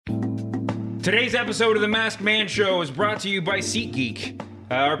Today's episode of The Masked Man Show is brought to you by SeatGeek,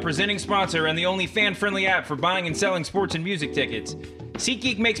 our presenting sponsor and the only fan-friendly app for buying and selling sports and music tickets.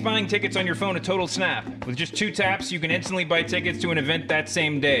 SeatGeek makes buying tickets on your phone a total snap. With just 2 taps, you can instantly buy tickets to an event that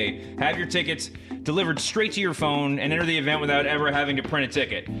same day. Have your tickets delivered straight to your phone and enter the event without ever having to print a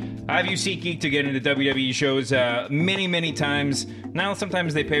ticket. I've used SeatGeek to get into WWE shows many times. Now,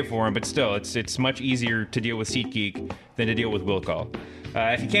 sometimes they pay for them, but still, it's much easier to deal with SeatGeek than to deal with Will Call.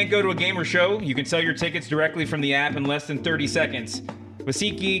 If you can't go to a game or show, you can sell your tickets directly from the app in less than 30 seconds. With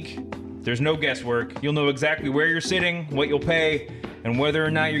SeatGeek, there's no guesswork. You'll know exactly where you're sitting, what you'll pay, and whether or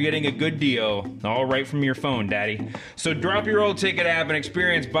not you're getting a good deal, all right from your phone, daddy. So drop your old ticket app and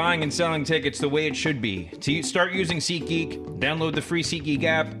experience buying and selling tickets the way it should be. To start using SeatGeek, download the free SeatGeek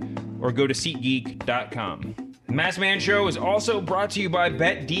app or go to SeatGeek.com. The Masked Man Show is also brought to you by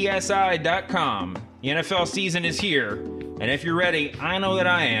BetDSI.com. The NFL season is here, and if you're ready, I know that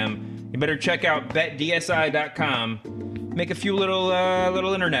I am, you better check out BetDSI.com. Make a few little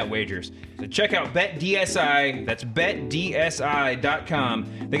internet wagers. So check out BetDSI. That's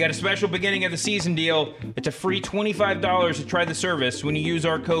BetDSI.com. They got a special beginning of the season deal. It's a free $25 to try the service when you use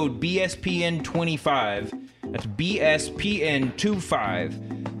our code BSPN25. That's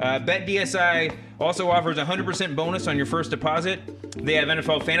BSPN25. BetDSI also offers a 100% bonus on your first deposit. They have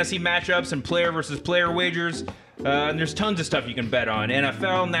NFL fantasy matchups and player versus player wagers. And there's tons of stuff you can bet on.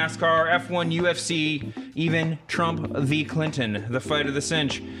 NFL, NASCAR, F1, UFC, even Trump v. Clinton, the fight of the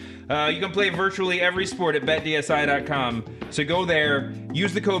cinch. You can play virtually every sport at BetDSI.com. So go there,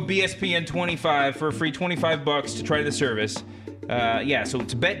 use the code BSPN25 for a free $25 to try the service. So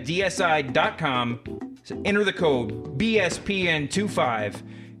it's BetDSI.com. So enter the code BSPN25.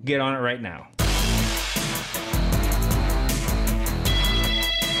 Get on it right now.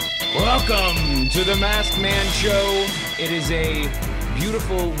 Welcome to the Masked Man Show. It is a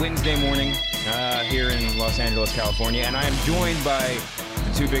beautiful Wednesday morning here in Los Angeles, California, and I am joined by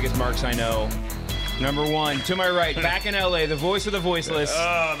the 2 biggest marks I know. Number 1, to my right, back in LA, the voice of the voiceless.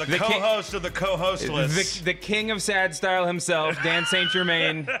 The co-host of the co-hostless. The king of sad style himself, Dan St.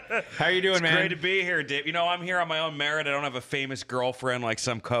 Germain. How are you doing, man? It's great to be here, Dave. You know, I'm here on my own merit. I don't have a famous girlfriend like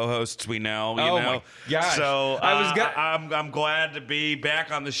some co-hosts we know. You know? My gosh. So I'm glad to be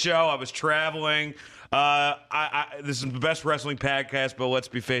back on the show. I was traveling. This is the best wrestling podcast, but let's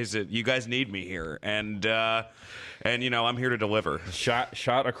face it, you guys need me here, and you know I'm here to deliver.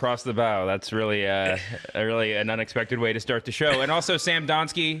 Shot across the bow. That's really really an unexpected way to start the show. And also Sam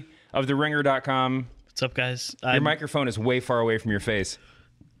Donsky of TheRinger.com. What's up, guys? Your microphone is way far away from your face.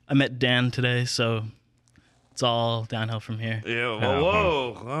 I met Dan today, so it's all downhill from here. Yeah.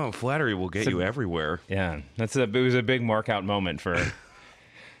 Whoa. Flattery will get you everywhere. Yeah. It was a big mark out moment for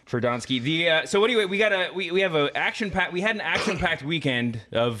Donsky. So anyway, we had an action-packed weekend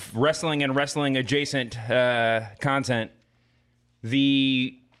of wrestling and wrestling adjacent content.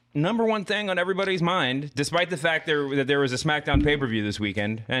 The number one thing on everybody's mind, despite the fact that there was a SmackDown pay-per-view this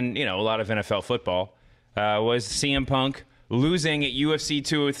weekend, and a lot of NFL football, was CM Punk losing at UFC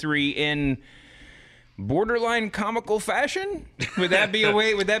 203 in borderline comical fashion. Would that be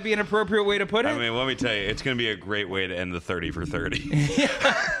an appropriate way to put it? I mean, let me tell you, it's going to be a great way to end the 30 for 30.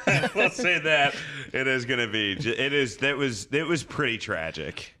 Let's say that it is going to be. It was pretty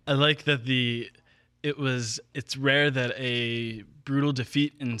tragic. I like that it's rare that a brutal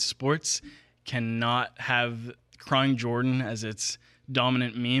defeat in sports cannot have crying Jordan as its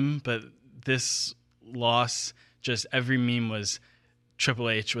dominant meme, but this loss, just every meme was Triple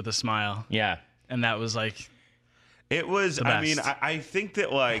H with a smile. Yeah. And that was like, it was. I mean, I think that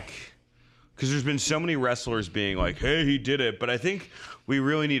because there's been so many wrestlers being like, "Hey, he did it," but I think we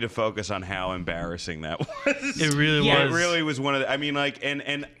really need to focus on how embarrassing that was. It really was. It really was one of the. I mean,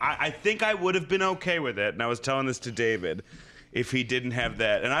 and I think I would have been okay with it. And I was telling this to David, if he didn't have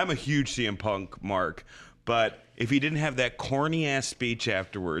that, and I'm a huge CM Punk mark, but if he didn't have that corny ass speech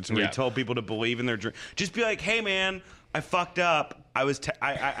afterwards where he told people to believe in their dream, just be like, "Hey, man, I fucked up.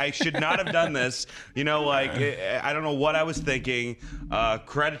 I should not have done this." I don't know what I was thinking.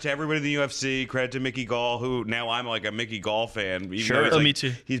 Credit to everybody in the UFC. Credit to Mickey Gall, who now I'm like a Mickey Gall fan. Sure, me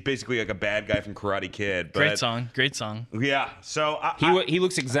too. He's basically like a bad guy from Karate Kid. But, great song. Yeah. So he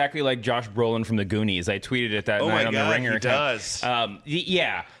looks exactly like Josh Brolin from the Goonies. I tweeted it that night on the Ringer. He does.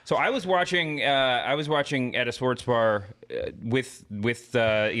 Yeah. So I was watching at a sports bar with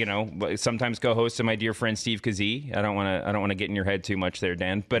sometimes co-host of my dear friend Steve Kazee. I don't want to get in your head too much there,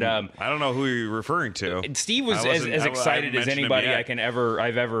 Dan. But I don't know who you're referring to. Steve was as excited as anybody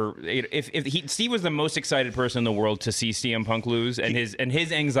I've ever. Steve was the most excited person in the world to see CM Punk lose, and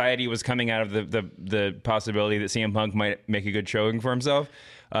his anxiety was coming out of the possibility that CM Punk might make a good showing for himself.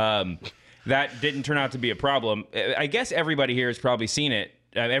 that didn't turn out to be a problem. I guess everybody here has probably seen it.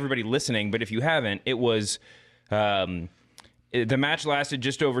 Everybody listening, but if you haven't, it was. The match lasted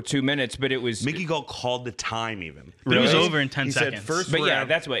just over 2 minutes, but it was Mickey Gall called the time even. But it was over in 10 he seconds. Said first But round, yeah,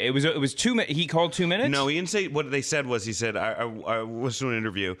 that's what it was. It was 2 minutes. He called 2 minutes. No, he didn't say. What they said was, he said, I was doing an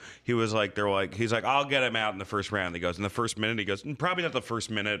interview. He was like, he's like, I'll get him out in the first round. He goes, in the first minute. He goes, probably not the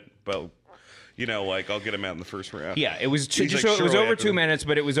first minute, but I'll get him out in the first round. Yeah, it was He's like, it was sure, over after 2 minutes,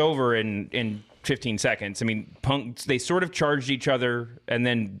 but it was over in 15 seconds. I mean, Punk, they sort of charged each other, and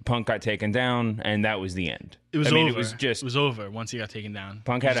then Punk got taken down, and that was the end. It was I mean, over. It was over once he got taken down.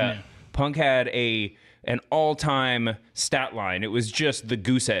 Punk had an all-time stat line. It was just the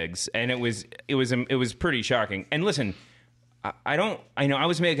goose eggs, and it was pretty shocking. And listen, I know I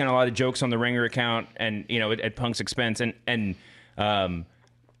was making a lot of jokes on the Ringer account, and at Punk's expense, and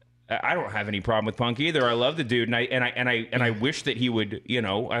I don't have any problem with Punk either. I love the dude, and I wish that he would.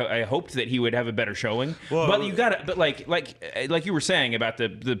 I hoped that he would have a better showing. Well, but you got to, but like you were saying about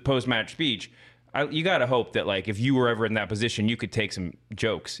the post match speech, you got to hope that if you were ever in that position, you could take some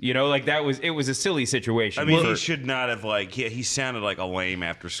jokes. It was a silly situation. I mean, he should not have he sounded like a lame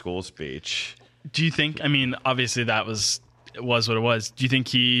after school speech. Do you think? I mean, obviously that was what it was. Do you think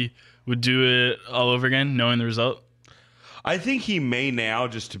he would do it all over again, knowing the result? I think he may now,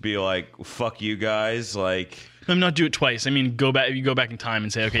 just to be like, fuck you guys, not do it twice. I mean, if you go back in time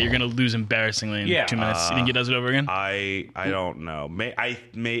and say, okay, you're going to lose embarrassingly in 2 minutes. You think he does it over again? I don't know. I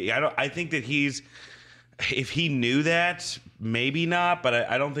think that if he knew that, maybe not, but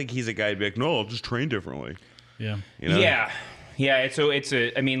I don't think he's a guy to be like, no, I'll just train differently. Yeah. Yeah.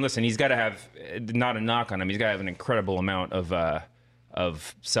 I mean, listen, he's got to have, not a knock on him, he's got to have an incredible amount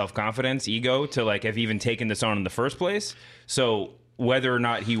of self-confidence, ego to have even taken this on in the first place. So whether or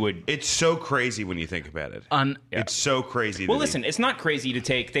not he would, it's so crazy when you think about it. It's so crazy. Well, listen, it's not crazy to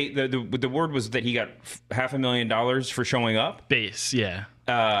take. The word was that he got $500,000 for showing up. Base, yeah.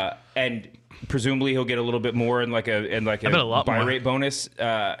 And presumably he'll get a little bit more in a buy rate bonus.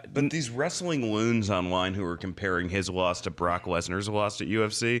 But these wrestling loons online who are comparing his loss to Brock Lesnar's loss at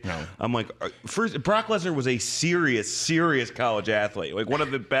UFC, I'm like, first, Brock Lesnar was a serious college athlete, one of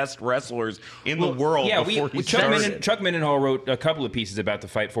the best wrestlers in the world. Yeah, Chuck Mindenhall wrote a couple of pieces about the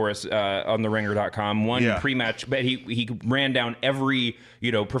fight for us on TheRinger.com. One pre-match, but he ran down every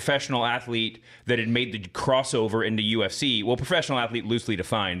professional athlete that had made the crossover into UFC. Well, professional athlete loosely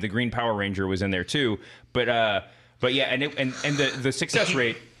defined. The Green Power Ranger was in there too, but yeah, and the success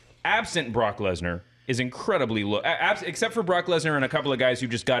rate, absent Brock Lesnar, is incredibly low. Except for Brock Lesnar and a couple of guys who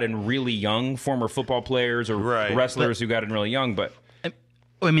just got in really young, former football players or wrestlers who got in really young. But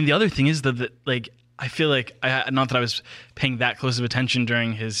I mean, the other thing is that I feel like not that I was paying that close of attention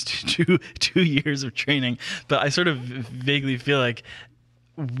during his two years of training, but I sort of vaguely feel like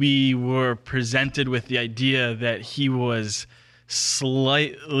we were presented with the idea that he was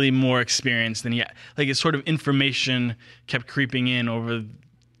slightly more experienced than he had. It's sort of information kept creeping in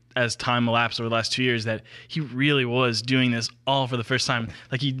as time elapsed over the last 2 years that he really was doing this all for the first time.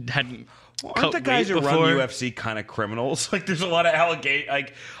 He hadn't. Aren't the guys who run UFC kind of criminals? There's a lot of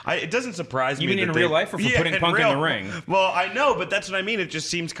allegations. It doesn't surprise me. You mean in real life or for putting Punk in the ring? Well, I know, but that's what I mean. It just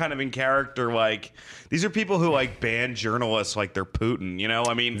seems kind of in character. These are people who ban journalists like they're Putin.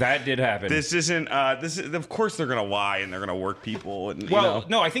 I mean, that did happen. This isn't. Of course, they're going to lie and they're going to work people. And,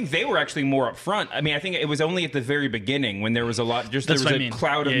 no, I think they were actually more upfront. I mean, I think it was only at the very beginning when there was a lot. There was a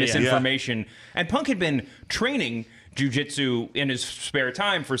cloud of misinformation, and Punk had been training jiu-jitsu in his spare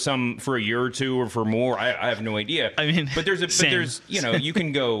time for a year or two or for more. I have no idea. I mean, but there's you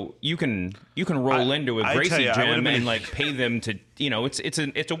can roll into a Gracie gym and pay them to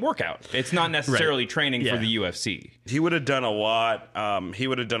it's a workout. It's not necessarily training for the UFC. He would have done a lot. He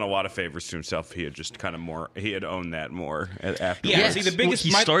would have done a lot of favors to himself if he had just he had owned that more after. Yeah, see, the biggest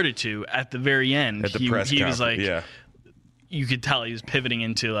he started to at the very end. At the press conference, was you could tell he was pivoting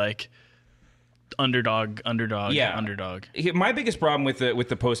into underdog. My biggest problem with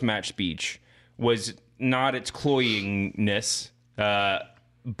the post-match speech was not its cloyingness,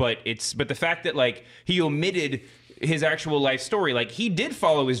 but the fact that he omitted his actual life story. He did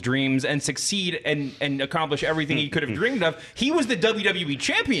follow his dreams and succeed and accomplish everything he could have dreamed of. He was the WWE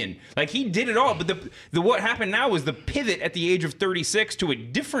champion. He did it all. But what happened now was the pivot at the age of 36 to a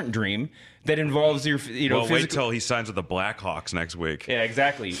different dream that involves your wait till he signs with the Blackhawks next week. Yeah,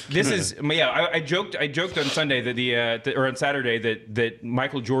 exactly. This is I joked on Sunday that on Saturday that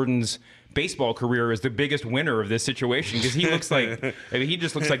Michael Jordan's baseball career as the biggest winner of this situation because he looks like he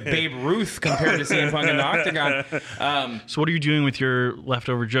just looks like Babe Ruth compared to CM Punk in the Octagon. So what are you doing with your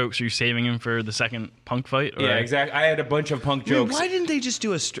leftover jokes? Are you saving him for the second Punk fight? Or? Yeah, exactly. I had a bunch of Punk jokes. Why didn't they just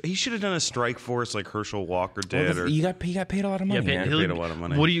do he should have done a strike force like Herschel Walker did. He got paid a lot of money. Yeah, paid a lot of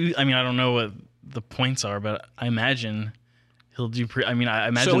money. What do you? I mean, I don't know what the points are, but I imagine he'll do. I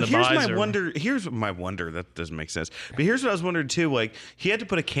imagine the buys Here's my wonder. That doesn't make sense. But here's what I was wondering too. Like he had to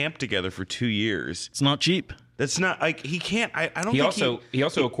put a camp together for 2 years. It's not cheap. That's not like he can't. I don't. He also,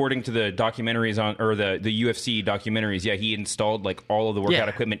 according to the documentaries the UFC documentaries, he installed like all of the workout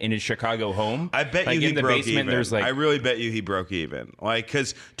equipment in his Chicago home. I bet like, you he in the broke basement. even. There's like I really bet you he broke even. Like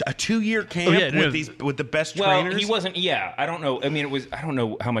because a 2-year camp with the best trainers. He wasn't. Yeah, I don't know. I mean, I don't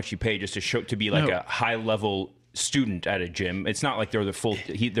know how much he paid just to be like a high level student at a gym. It's not like they're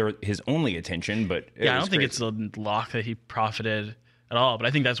they're his only attention. But I don't think it's a lock that he profited at all, but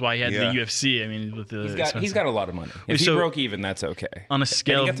I think that's why he had the UFC. I mean, with he's got a lot of money. If he broke even, that's okay. On a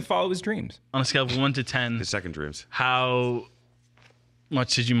scale, and he got to follow his dreams. On a scale of 1 to 10, his second dreams. How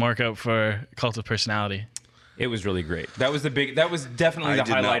much did you mark out for Cult of Personality? It was really great. That was definitely the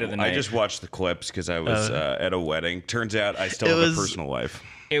highlight of the night. I just watched the clips because I was at a wedding. Turns out I still have a personal life.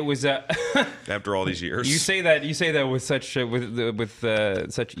 It was after all these years. You say that with such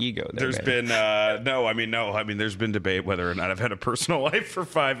such ego. There's been there's been debate whether or not I've had a personal life for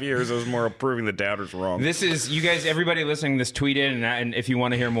 5 years. I was more proving the doubters wrong. This is you guys. Everybody listening to this, tweet in, and if you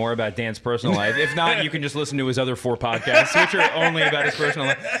want to hear more about Dan's personal life, if not, you can just listen to his other 4 podcasts, which are only about his personal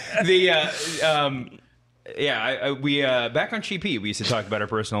life. We back on Cheap Heat, we used to talk about our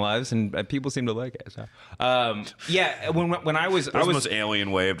personal lives, and people seem to like it. So, when I was the most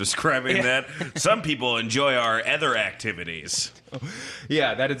alien way of describing that. Some people enjoy our other activities.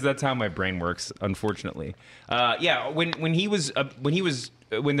 Yeah, that's how my brain works. Unfortunately, when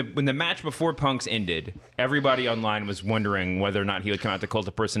the match before Punk's ended, everybody online was wondering whether or not he would come out to Cult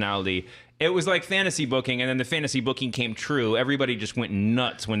of Personality. It was like fantasy booking, and then the fantasy booking came true. Everybody just went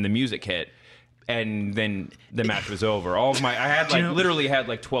nuts when the music hit. And then the match was over. Literally had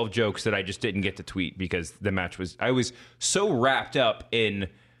like 12 jokes that I just didn't get to tweet because the match was. I was so wrapped up in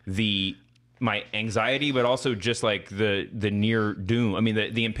my anxiety, but also just like the near doom. I mean,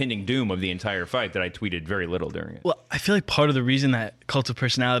 the impending doom of the entire fight that I tweeted very little during it. Well, I feel like part of the reason that Cult of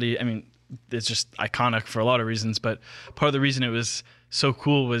Personality, I mean, it's just iconic for a lot of reasons, but part of the reason it was so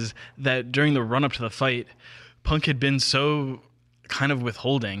cool was that during the run up to the fight, Punk had been so kind of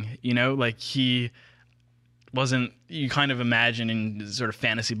withholding, like he wasn't, you kind of imagine in sort of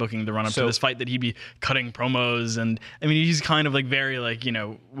fantasy booking the run up to this fight that he'd be cutting promos, and I mean he's kind of like very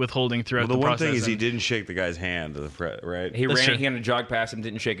withholding throughout the process. The one thing is he didn't shake the guy's hand, right? He had a jog past him,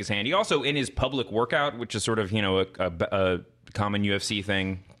 didn't shake his hand. He also, in his public workout, which is sort of a common UFC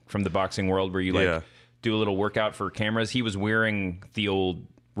thing from the boxing world where you do a little workout for cameras, he was wearing the old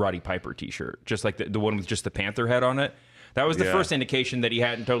Roddy Piper t-shirt, just like the one with just the panther head on it. That was the first indication that he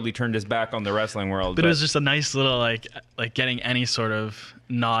hadn't totally turned his back on the wrestling world. But it was just a nice little like getting any sort of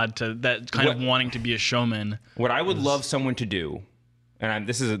nod to that kind of wanting to be a showman. What I would love someone to do, and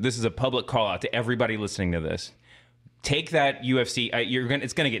this is a public call out to everybody listening to this. Take that UFC.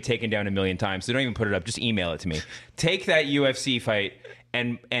 It's going to get taken down a million times, so don't even put it up. Just email it to me. Take that UFC fight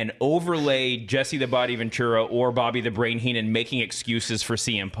and overlay Jesse the Body Ventura or Bobby the Brain Heenan making excuses for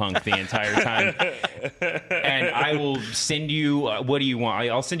CM Punk the entire time. And I will send you, what do you want?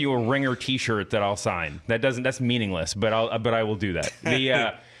 I'll send you a Ringer t-shirt that I'll sign. That's meaningless, but I will do that.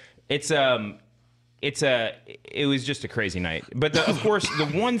 It was just a crazy night. But of course, the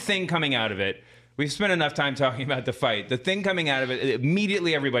one thing coming out of it, we've spent enough time talking about the fight. The thing coming out of it,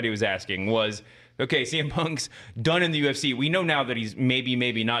 immediately everybody was asking was, okay, CM Punk's done in the UFC. We know now that he's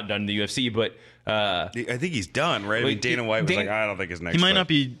maybe not done in the UFC, but I think he's done, right? I mean, Dana White was like, I don't think his next. He might not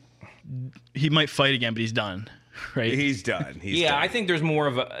be. He might fight again, but he's done, right? He's done. He's done. I think there's more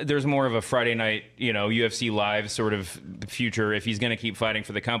of a Friday night, UFC live sort of future if he's going to keep fighting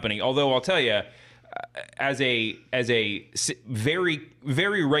for the company. Although I'll tell you, as a very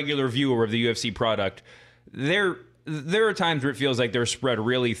very regular viewer of the UFC product, there are times where it feels like they're spread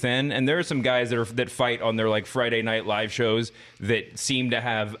really thin, and there are some guys that fight on their like Friday night live shows that seem to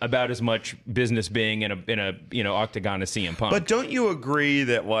have about as much business being in a octagon as CM Punk. But don't you agree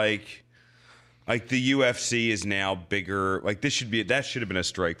that like the UFC is now bigger? Like that should have been a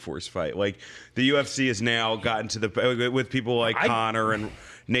Strikeforce fight. Like the UFC has now gotten to with people like Conor and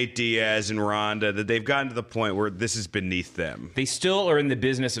Nate Diaz and Ronda, that they've gotten to the point where this is beneath them. They still are in the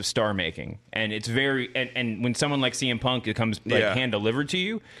business of star making, and it's very and when someone like CM Punk comes hand delivered to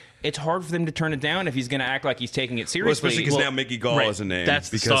you, it's hard for them to turn it down if he's going to act like he's taking it seriously. Well, especially because now Mickey Gall is a name. That's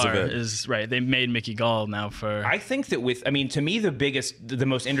the because star. of it. Is right. They made Mickey Gall now for. I think that to me, the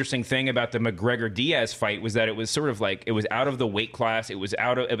most interesting thing about the McGregor-Diaz fight was that it was sort of like it was out of the weight class. It was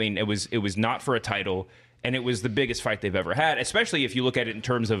it was not for a title, and it was the biggest fight they've ever had. Especially if you look at it in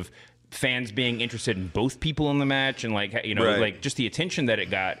terms of fans being interested in both people in the match, and like just the attention that it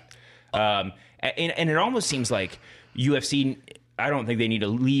got. And it almost seems like UFC. I don't think they need to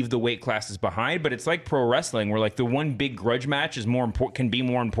leave the weight classes behind, but it's like pro wrestling, where like the one big grudge match is can be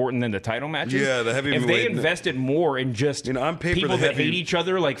more important than the title matches. Yeah, the heavyweight. If they invested more in just on paper, people that hate each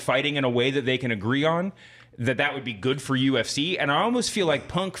other, like fighting in a way that they can agree on, that would be good for UFC. And I almost feel like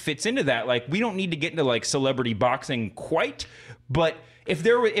Punk fits into that. Like, we don't need to get into like celebrity boxing quite, but if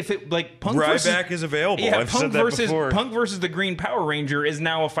Punk Ryback is available. Yeah, I've said that before. Punk versus the Green Power Ranger is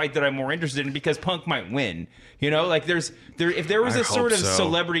now a fight that I'm more interested in because Punk might win. You know, like if there was a sort of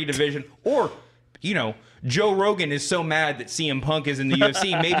celebrity division, or Joe Rogan is so mad that CM Punk is in the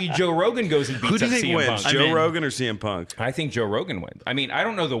UFC, maybe Joe Rogan goes and beats Who do you up think CM wins, Punk. Joe Rogan or CM Punk? I think Joe Rogan wins. I mean, I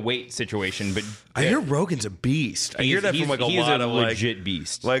don't know the weight situation, but I hear Rogan's a beast. I hear that from like a lot of legit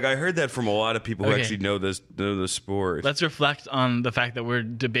beast. Like I heard that from a lot of people who actually know the sport. Let's reflect on the fact that we're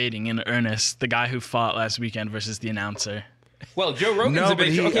debating in earnest the guy who fought last weekend versus the announcer. Well, Joe Rogan's a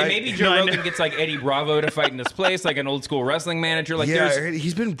big... maybe Joe Rogan gets like Eddie Bravo to fight in his place, like an old school wrestling manager. Like,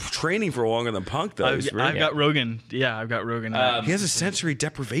 he's been training for longer than Punk, though. I've got Rogan. Yeah, I've got Rogan. He has a sensory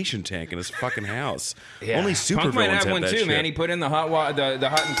deprivation tank in his fucking house. Yeah. Only super Punk might have one too, shit. man. He put in the hot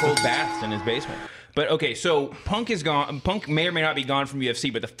and cold baths in his basement. But okay, so Punk is gone. Punk may or may not be gone from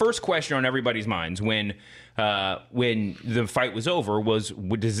UFC. But the first question on everybody's minds when the fight was over was,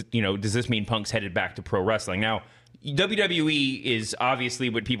 does this mean Punk's headed back to pro wrestling? Now, WWE is obviously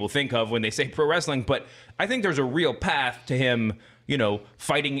what people think of when they say pro wrestling, but I think there's a real path to him,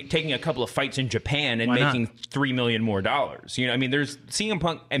 taking a couple of fights in Japan and making $3 million more. I mean, there's CM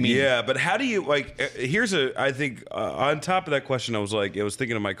Punk. I mean, yeah, but how do you I think on top of that question, I was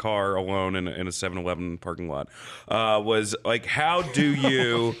thinking of my car alone in a 7-Eleven parking lot. Was like, how do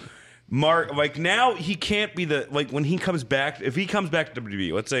you? Mark, like now he can't be when he comes back, if he comes back to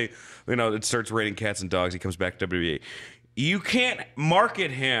WWE, let's say, it starts raining cats and dogs, he comes back to WWE. You can't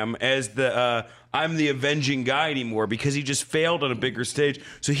market him as I'm the avenging guy anymore because he just failed on a bigger stage.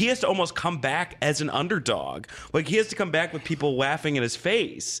 So he has to almost come back as an underdog. Like he has to come back with people laughing in his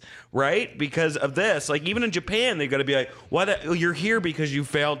face, right? Because of this. Like even in Japan, they've got to be like, you're here because you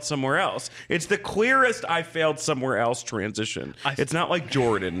failed somewhere else. It's the clearest I failed somewhere else transition. It's not like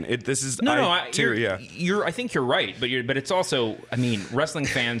Jordan. I think you're right, but it's also, I mean, wrestling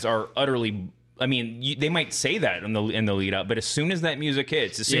fans are utterly... I mean, they might say that in the lead up, but as soon as that music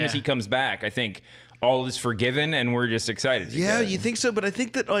hits, as soon as he comes back, I think all is forgiven, and we're just excited. Yeah, you think so? But I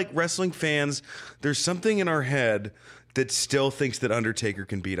think that like wrestling fans, there's something in our head that still thinks that Undertaker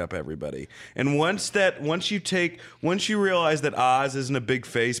can beat up everybody. And once you realize that Oz isn't a big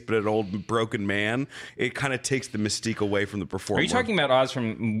face but an old broken man, it kind of takes the mystique away from the performer. Are you talking about Oz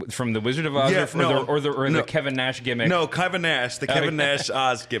from the Wizard of Oz, or the Kevin Nash gimmick? No, Kevin Nash, the Kevin Nash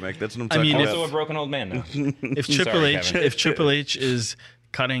Oz gimmick. That's what I'm talking about. Also a broken old man now. If Triple H is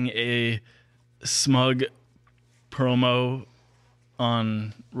cutting a smug promo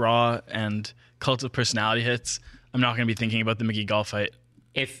on Raw and Cult of Personality hits, I'm not going to be thinking about the Mickey Gall fight.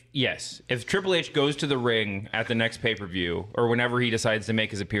 If Triple H goes to the ring at the next pay-per-view or whenever he decides to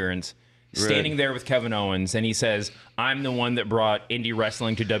make his appearance, standing there with Kevin Owens, and he says, "I'm the one that brought indie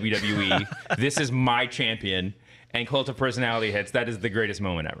wrestling to WWE. This is my champion," and Cult of Personality hits, that is the greatest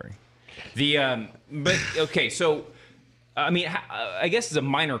moment ever. So I mean, I guess it's a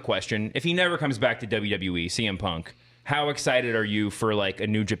minor question. If he never comes back to WWE, CM Punk, how excited are you for like a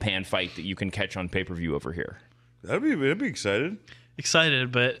New Japan fight that you can catch on pay-per-view over here? That'd be excited.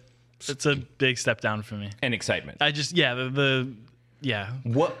 Excited, but it's a big step down for me. And excitement. I just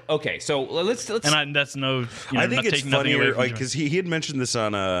What? Okay, so let's. And that's no. I think it's funnier, like because he had mentioned this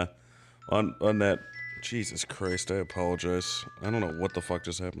on that. Jesus Christ! I apologize. I don't know what the fuck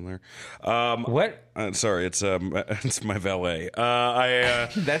just happened there. What? Sorry, it's my valet.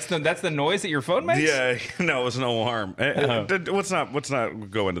 That's the noise that your phone makes. Yeah, no, it was an alarm. Let's not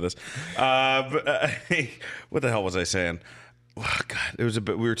go into this. What the hell was I saying? Oh, God, it was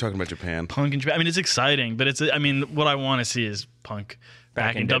we were talking about Japan. Punk in Japan. I mean, it's exciting, but what I want to see is Punk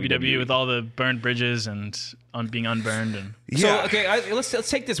back in WWE with all the burned bridges and being unburned. And so, okay, let's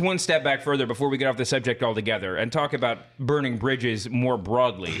take this one step back further before we get off the subject altogether and talk about burning bridges more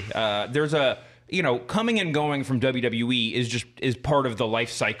broadly. There's a coming and going from WWE is part of the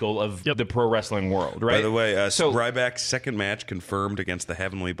life cycle of the pro wrestling world, right? By the way, Ryback's second match confirmed against the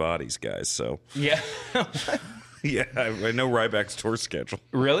Heavenly Bodies, guys. So yeah. Yeah, I know Ryback's tour schedule.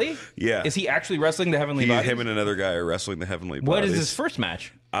 Really? Yeah. Is he actually wrestling the Heavenly Bodies? Him and another guy are wrestling the Heavenly Bodies. What is his first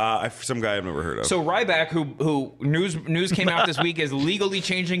match? Some guy I've never heard of. So Ryback, who news came out this week, is legally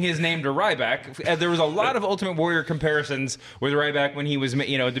changing his name to Ryback. There was a lot of Ultimate Warrior comparisons with Ryback when he was, at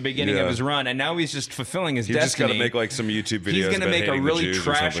the beginning of his run, and now he's just fulfilling his destiny. He's just got to make like some YouTube videos. He's going to make a really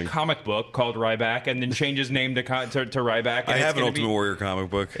trash something. comic book called Ryback, and then change his name to Ryback. And I have an Ultimate Warrior comic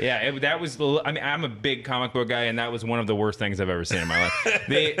book. Yeah, that was. I'm a big comic book guy, and that was one of the worst things I've ever seen in my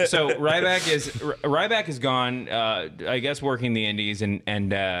life. So Ryback is gone. I guess working the Indies, and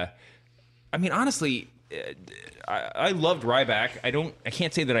honestly, I loved Ryback. I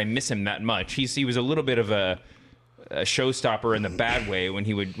can't say that I miss him that much. He was a little bit of a showstopper in the bad way when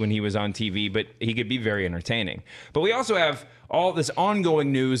he was on TV, but he could be very entertaining. But we also have all this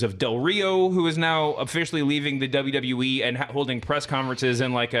ongoing news of Del Rio, who is now officially leaving the WWE and holding press conferences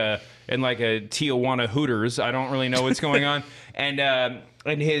in like a Tijuana Hooters. I don't really know what's going on, and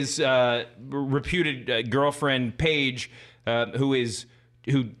his reputed girlfriend Paige,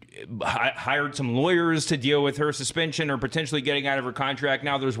 who hired some lawyers to deal with her suspension or potentially getting out of her contract.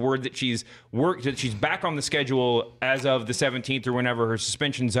 Now there's word that she's back on the schedule as of the 17th or whenever her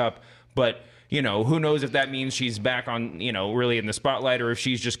suspension's up. But, who knows if that means she's back on, really in the spotlight, or if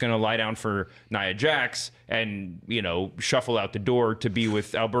she's just going to lie down for Nia Jax and, shuffle out the door to be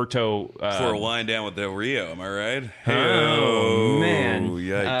with Alberto. For a line down with Del Rio, am I right? Oh, man.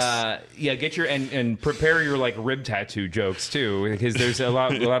 Yikes. Get your, and prepare your rib tattoo jokes too, because there's a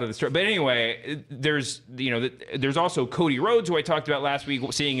lot of the story. But anyway, there's also Cody Rhodes, who I talked about last week,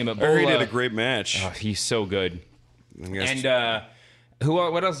 seeing him at Bola. He did a great match. Oh, he's so good. And,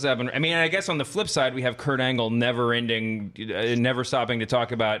 what else has happened? I guess on the flip side, we have Kurt Angle never stopping to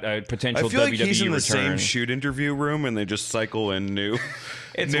talk about potential WWE return. I feel like he's in the same shoot interview room, and they just cycle in new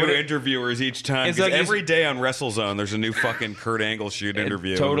interviewers each time. It's like every day on WrestleZone, there's a new fucking Kurt Angle shoot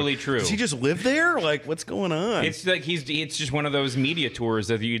interview. Totally true. Does he just live there? What's going on? It's like it's just one of those media tours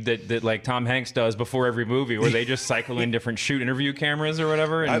that like Tom Hanks does before every movie, where they just cycle in different shoot interview cameras or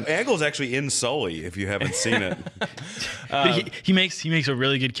whatever. And Angle's actually in Sully, if you haven't seen it. He makes a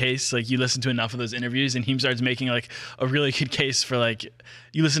really good case. You listen to enough of those interviews, and he starts making a really good case for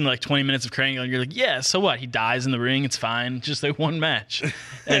you listen to 20 minutes of Kurt Angle, and you're like, yeah, so what? He dies in the ring, it's fine, just one match,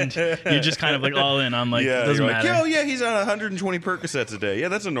 and you're just kind of all in on it doesn't matter. Oh yeah, he's on 120 Percocets a day. Yeah,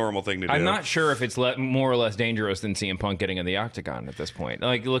 that's a normal thing to do. I'm not sure if it's more or less dangerous than CM Punk getting in the octagon at this point.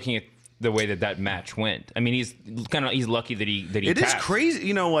 Looking at the way that match went, he's lucky that he. It tapped. is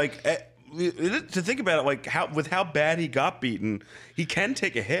crazy, to think about it, how bad he got beaten, he can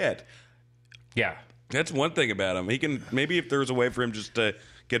take a hit. Yeah, that's one thing about him. He can, maybe if there was a way for him just to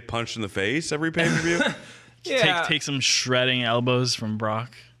get punched in the face every pay-per-view. Yeah. Take some shredding elbows from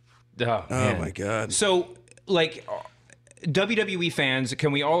Brock. Oh my God. So WWE fans,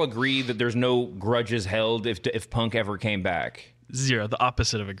 can we all agree that there's no grudges held if Punk ever came back? Zero, the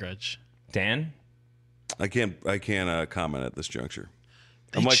opposite of a grudge. Dan? I can't comment at this juncture.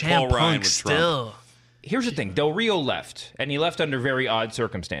 I'm like Paul Ryan with still. Trump. Here's the thing: Del Rio left, and he left under very odd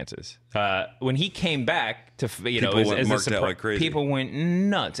circumstances. When he came back to, people went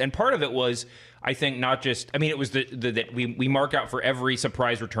nuts, and part of it was, I think, not just. It was that we mark out for every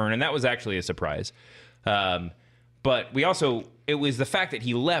surprise return, and that was actually a surprise. But we also, it was the fact that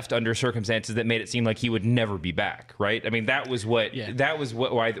he left under circumstances that made it seem like he would never be back. Right? That was why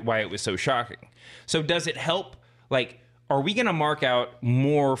it was so shocking. So does it help? Are we going to mark out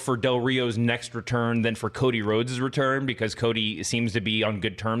more for Del Rio's next return than for Cody Rhodes' return, because Cody seems to be on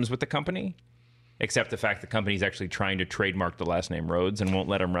good terms with the company? Except the fact the company's actually trying to trademark the last name Rhodes and won't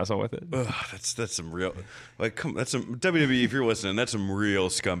let him wrestle with it. Ugh, that's some real that's some WWE. If you're listening, that's some real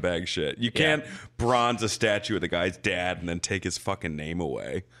scumbag shit. You can't bronze a statue of the guy's dad and then take his fucking name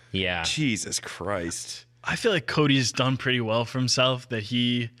away. Yeah, Jesus Christ. I feel like Cody's done pretty well for himself. That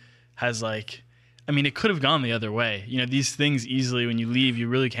he has it could have gone the other way. These things easily, when you leave, you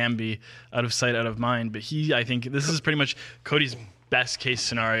really can be out of sight, out of mind. But I think this is pretty much Cody's best case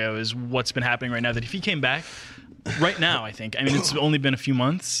scenario is what's been happening right now. That if he came back right now, it's only been a few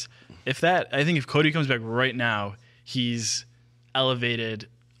months. I think if Cody comes back right now, he's elevated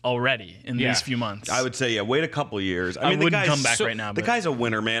already in these few months. I would say, wait a couple years. I wouldn't come back right now. The guy's a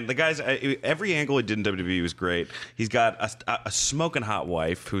winner, man. The guy's every angle he did in WWE was great. He's got a smoking hot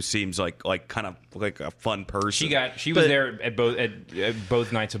wife who seems like kind of like a fun person. She was there at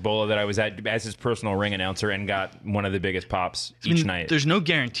both nights of Bola that I was at as his personal ring announcer and got one of the biggest pops each night. There's no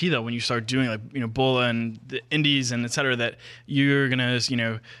guarantee though when you start doing Bola and the Indies and etc. that you're gonna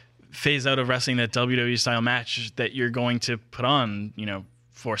phase out of wrestling that WWE style match that you're going to put on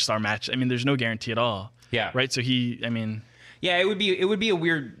 4-star match. I mean, there's no guarantee at all. Yeah. Right. So yeah, it would be a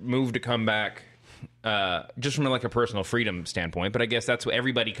weird move to come back, just from like a personal freedom standpoint. But I guess that's what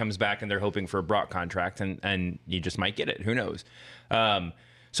everybody comes back and they're hoping for a Brock contract, and you just might get it. Who knows?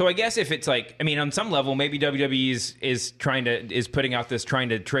 So I guess if it's like, I mean, on some level, maybe WWE is putting out this trying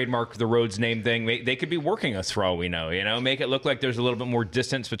to trademark the Rhodes name thing. They could be working us for all we know. Make it look like there's a little bit more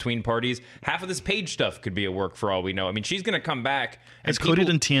distance between parties. Half of this Paige stuff could be a work for all we know. I mean, she's going to come back. Has Cody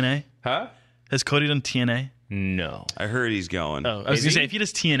done TNA? Huh? Has Cody done TNA? No. I heard he's going. Oh, I was gonna say if he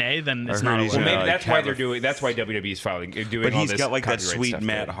does TNA, then it's not. Well, maybe that's why they're doing. That's why WWE's doing. But all he's this got like that copyright sweet stuff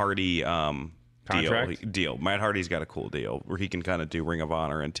Matt there. Hardy Deal. Matt Hardy's got a cool deal where he can kind of do Ring of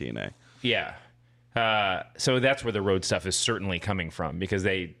Honor and TNA. Yeah. So that's where the road stuff is certainly coming from, because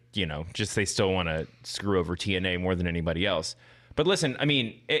they still want to screw over TNA more than anybody else. But listen, I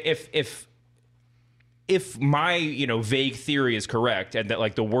mean, if my vague theory is correct, and that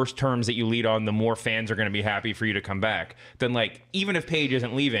like the worse terms that you lead on, the more fans are going to be happy for you to come back, then like even if Paige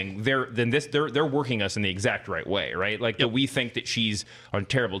isn't leaving, they're working us in the exact right way, right? Like that we think that she's on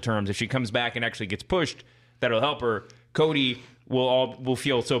terrible terms. If she comes back and actually gets pushed, that'll help her. Cody will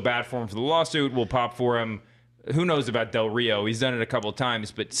feel so bad for him for the lawsuit. We'll pop for him. Who knows about Del Rio? He's done it a couple of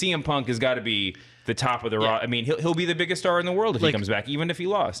times, but CM Punk has got to be the top of the roster. I mean, he'll be the biggest star in the world if he comes back, even if he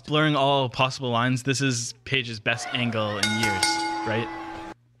lost. Blurring all possible lines, this is Paige's best angle in years, right?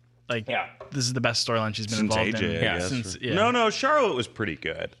 Like, this is the best storyline she's been Since involved AJ, in. No, Charlotte was pretty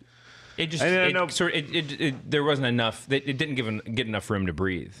good. There wasn't enough. It didn't get enough room to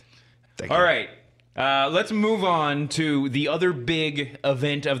breathe. All right. Let's move on to the other big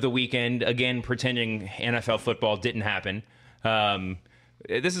event of the weekend. Again, pretending NFL football didn't happen.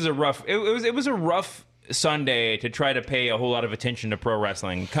 This is a rough. It was a rough Sunday to try to pay a whole lot of attention to pro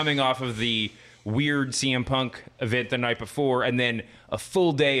wrestling, coming off of the weird CM Punk event the night before, and then a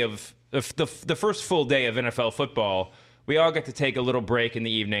full day of the first full day of NFL football. We all got to take a little break in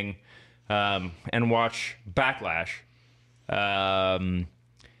the evening and watch Backlash,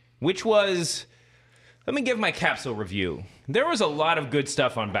 which was. Let me give my capsule review. There was a lot of good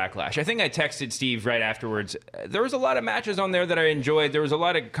stuff on Backlash. I think I texted Steve right afterwards. There was a lot of matches on there that I enjoyed. There was a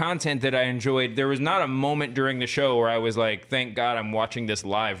lot of content that I enjoyed. There was not a moment during the show where I was like, thank God I'm watching this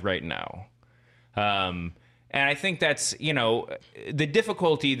live right now. And I think that's, the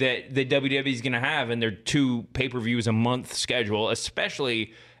difficulty that the WWE is going to have in their 2 pay-per-views a month schedule,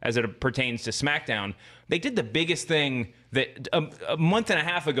 especially as it pertains to SmackDown. They did the biggest thing that a month and a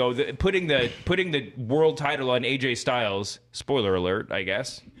half ago, putting the world title on AJ Styles, spoiler alert, I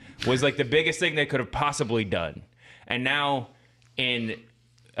guess, was like the biggest thing they could have possibly done. And now in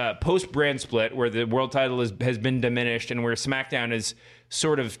post-brand split, where the world title has been diminished and where SmackDown is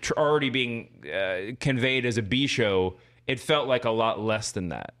sort of already being conveyed as a B show, it felt like a lot less than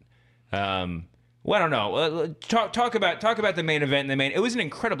that. Well, I don't know. Talk about the main event. It was an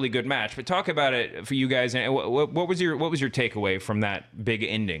incredibly good match, but talk about it for you guys. What was your takeaway from that big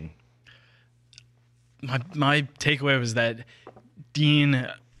ending? My takeaway was that Dean,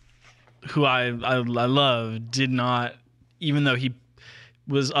 who I love, did not, even though he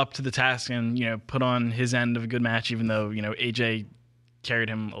was up to the task and put on his end of a good match, even though AJ carried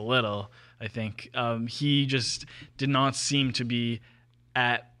him a little. I think he just did not seem to be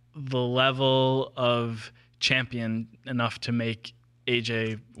at the level of champion enough to make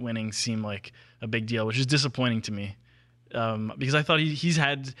AJ winning seem like a big deal, which is disappointing to me. Because I thought he's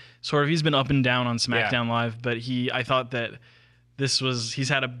been up and down on SmackDown Live, but I thought that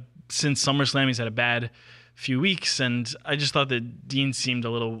since SummerSlam, he's had a bad few weeks, and I just thought that Dean seemed a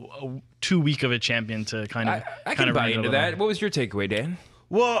little too weak of a champion to I can buy into that. What was your takeaway, Dan?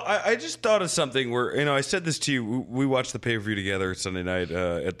 Well, I just thought of something where, I said this to you. We watched the pay-per-view together Sunday night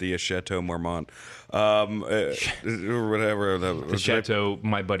at the Chateau Marmont. Or whatever. The Chateau,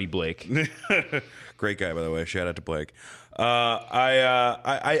 my buddy Blake. Great guy, by the way. Shout out to Blake.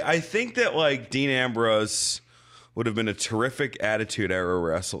 I think that, like, Dean Ambrose would have been a terrific Attitude Era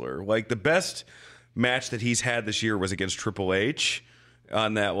wrestler. Like, the best match that he's had this year was against Triple H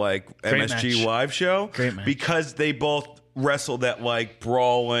on that, like, Great MSG match. Live show. Great match. Because they both wrestled that, like,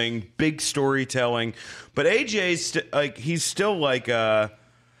 brawling, big storytelling. But AJ's he's still like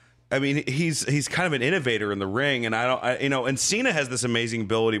I mean, he's kind of an innovator in the ring, and and Cena has this amazing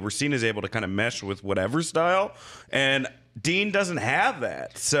ability where Cena's able to kind of mesh with whatever style, and Dean doesn't have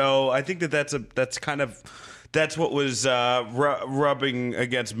that. So I think that's what was rubbing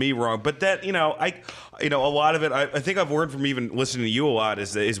against me wrong. But that a lot of it, I think I've learned from even listening to you a lot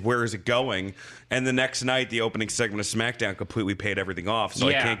is where is it going? And the next night, the opening segment of SmackDown completely paid everything off. So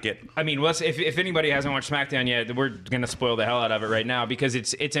I can't get. I mean, if anybody hasn't watched SmackDown yet, we're going to spoil the hell out of it right now because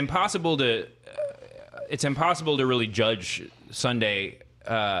it's impossible to really judge Sunday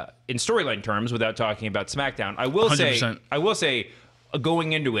in storyline terms without talking about SmackDown. I will 100%. say,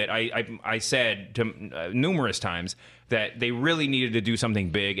 going into it, I said to numerous times that they really needed to do something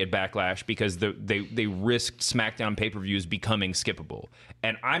big at Backlash because they risked SmackDown pay-per-views becoming skippable,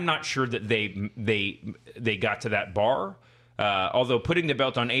 and I'm not sure that they got to that bar. Although putting the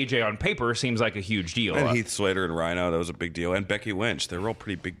belt on AJ on paper seems like a huge deal. And Heath Slater and Rhino, that was a big deal, and Becky Lynch, they're all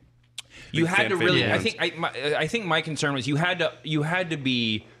pretty big. You had to really. I think my concern was you had to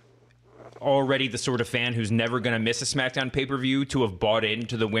be already the sort of fan who's never going to miss a SmackDown pay-per-view to have bought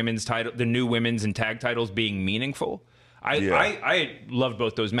into the women's title, the new women's and tag titles being meaningful. I loved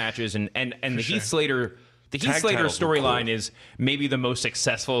both those matches, and the Heath Slater storyline is maybe the most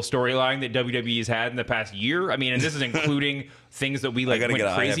successul storyline that WWE's had in the past year. I mean, and this is including things that we went crazy for.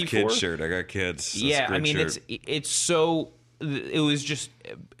 I have kids shirt. I got kids. That's I mean, shirt. It's so. It was just.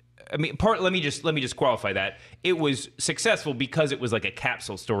 I mean, let me just qualify that. It was successful because it was like a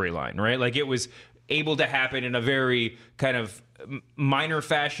capsule storyline, right? Like it was able to happen in a very kind of minor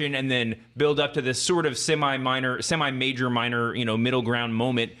fashion and then build up to this sort of semi-major minor, middle ground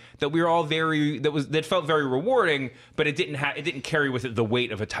moment that we were all that felt very rewarding, but it didn't carry with it the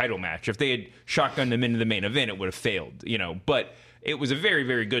weight of a title match. If they had shotgunned them into the main event, it would have failed, but it was a very,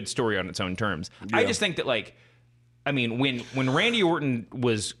 very good story on its own terms. Yeah. I just think that when Randy Orton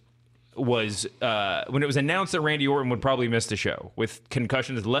when it was announced that Randy Orton would probably miss the show with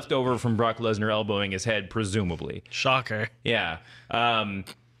concussions left over from Brock Lesnar elbowing his head, presumably. Shocker. Yeah. I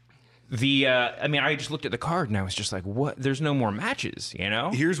just looked at the card and I was just like, what? There's no more matches,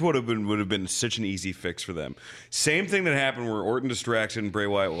 Here's what would have been such an easy fix for them. Same thing that happened where Orton distracted and Bray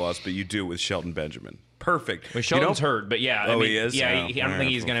Wyatt lost, but you do it with Shelton Benjamin. Perfect. Well, Shelton's hurt, but yeah. He is? Yeah, I don't think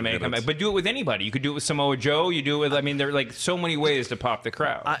he's going to make a comeback. But do it with anybody. You could do it with Samoa Joe. You do it with, there are like so many ways to pop the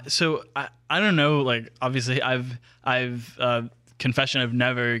crowd. I don't know, like, obviously I've confession, I've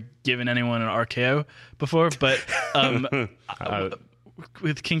never given anyone an RKO before, but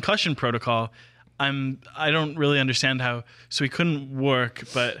with concussion protocol, I don't really understand how, so he couldn't work,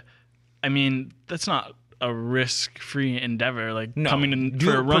 but I mean, that's not a risk-free endeavor, like coming in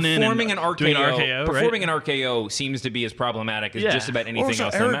for a run-in and doing an RKO. Performing an RKO seems to be as problematic as just about anything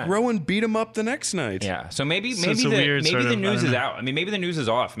else. Eric Rowan beat him up the next night. Yeah, so maybe the news is out. I mean, maybe the news is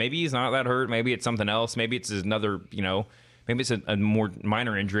off. Maybe he's not that hurt. Maybe it's something else. Maybe it's another, maybe it's a more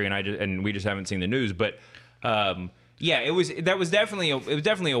minor injury, and we just haven't seen the news. But it was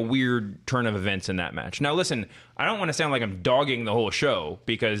definitely a weird turn of events in that match. Now, listen, I don't want to sound like I'm dogging the whole show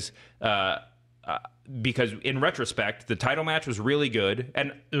because in retrospect, the title match was really good.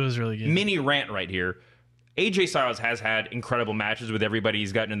 And it was really good. Mini rant right here. AJ Styles has had incredible matches with everybody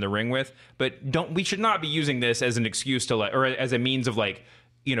he's gotten in the ring with, but we should not be using this as an excuse to or as a means of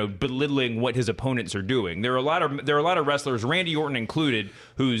belittling what his opponents are doing. There are a lot of wrestlers, Randy Orton included,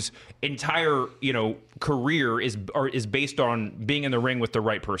 whose entire career is based on being in the ring with the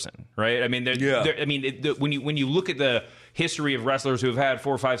right person, right? I mean, when you look at the history of wrestlers who have had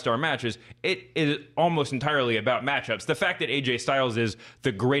 4 or 5-star matches, it is almost entirely about matchups. The fact that AJ Styles is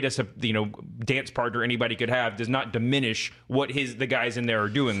the greatest dance partner anybody could have does not diminish what the guys in there are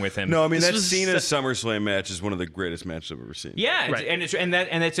doing with him. No, I mean, that Cena's SummerSlam match is one of the greatest matches I've ever seen. Yeah, right.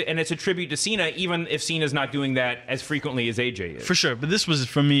 It's a tribute to Cena, even if Cena's not doing that as frequently as AJ is. For sure, but this was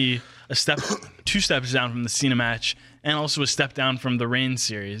for me two steps down from the Cena match, and also a step down from the Reigns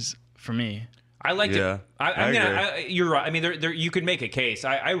series for me. I liked it. You're right. I mean, you could make a case.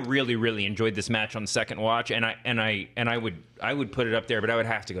 I really, really enjoyed this match on second watch, and I would put it up there, but I would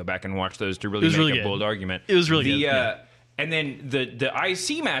have to go back and watch those to really make a bold argument. It was really good. Yeah. And then the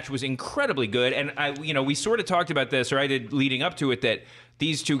IC match was incredibly good, and we sort of talked about this, or I did leading up to it, that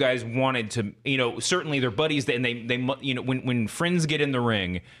these two guys wanted to, certainly they're buddies, and they when friends get in the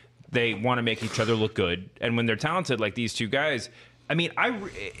ring, they want to make each other look good, and when they're talented like these two guys. I mean,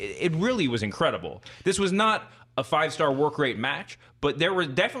 it really was incredible. This was not a 5-star work rate match, but there were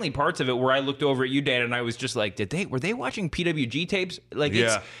definitely parts of it where I looked over at you, Dan, and I was just like, were they watching PWG tapes?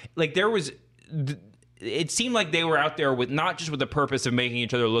 It seemed like they were out there with not just with the purpose of making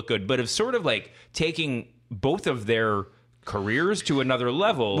each other look good, but of sort of like taking both of their careers to another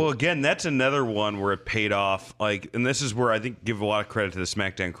level. Well, again, that's another one where it paid off. Like, and this is where I think give a lot of credit to the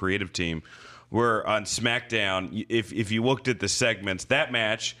SmackDown creative team. Where on SmackDown, if you looked at the segments, that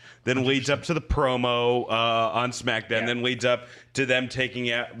match then leads up to the promo on SmackDown, then leads up to them taking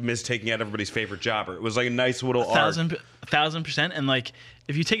out everybody's favorite jobber. It was like a nice little arc. 1,000%. And like,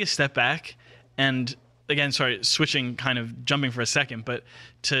 if you take a step back, and again, sorry, jumping for a second, but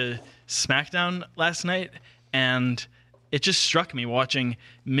to SmackDown last night, and it just struck me watching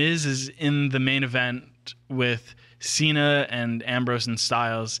Miz is in the main event with Cena and Ambrose and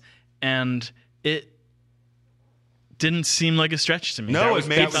Styles, and it didn't seem like a stretch to me. No, it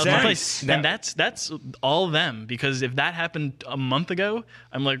made sense. And that's all them, because if that happened a month ago,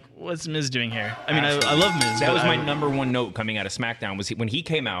 I'm like, what's Miz doing here? I mean, I love Miz. That was my number one note coming out of SmackDown was when he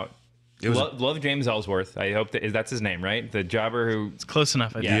came out. Love James Ellsworth. I hope that's his name, right? The jobber who... It's close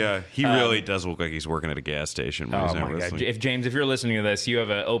enough, I think. Yeah, he really does look like he's working at a gas station. When he's my God. If you're listening to this, you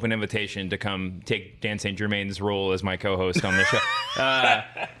have an open invitation to come take Dan St. Germain's role as my co-host on the show.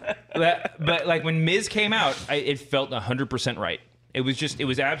 But like when Miz came out, it felt 100% right. It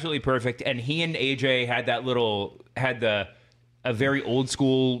was absolutely perfect. And he and AJ had a very old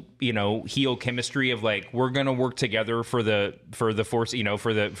school, heel chemistry of like, we're gonna work together for the force,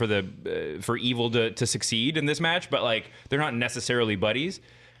 for evil to succeed in this match, but like they're not necessarily buddies.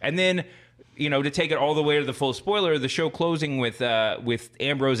 And then, to take it all the way to the full spoiler, the show closing with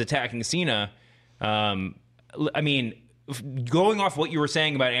Ambrose attacking Cena. I mean, going off what you were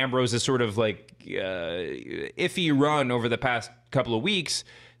saying about Ambrose's sort of like iffy run over the past couple of weeks.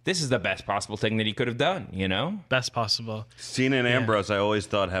 This is the best possible thing that he could have done, Best possible. Cena and Ambrose, I always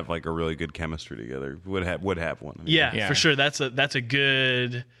thought have like a really good chemistry together. Would have one. Yeah, for sure. That's a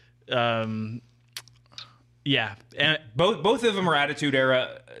good. And both of them are Attitude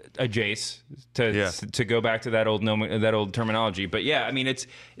Era Jace to go back to that old terminology. But yeah, I mean,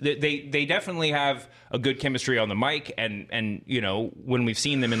 they definitely have a good chemistry on the mic, and when we've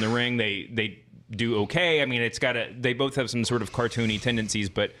seen them in the ring, they do okay. I mean, they both have some sort of cartoony tendencies,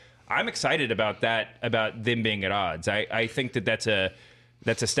 but I'm excited about them being at odds. I think that's a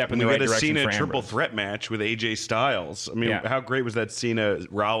step in the right direction for Ambrose. Cena triple threat match with AJ Styles. I mean, how great was that Cena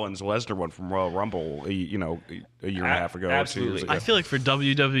Rollins Lesnar one from Royal Rumble? A year and a half ago. Absolutely. 2 years ago. I feel like for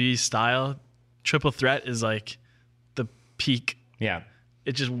WWE style, triple threat is like the peak. Yeah,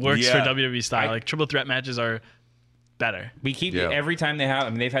 it just works for WWE style. Like triple threat matches are better. We keep every time they have. I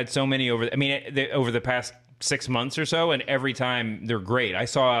mean, they've had so many over the past 6 months or so, and every time they're great. I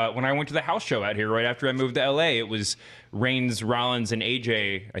saw when I went to the house show out here right after I moved to LA. It was Reigns, Rollins, and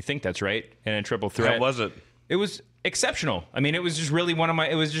AJ. I think that's right, and a triple threat. How was it? It was exceptional. I mean, it was just really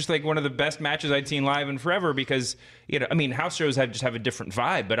it was just like one of the best matches I'd seen live in forever because house shows have a different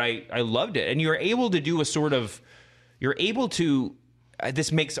vibe, but I loved it, and you're able to do it's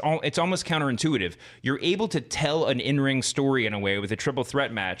almost counterintuitive. You're able to tell an in-ring story in a way with a triple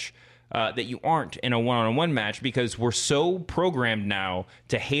threat match that you aren't in a one-on-one match because we're so programmed now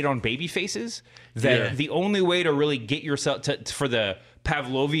to hate on baby faces that the only way to really get yourself for the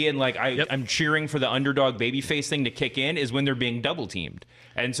Pavlovian, like I'm cheering for the underdog babyface thing to kick in is when they're being double teamed.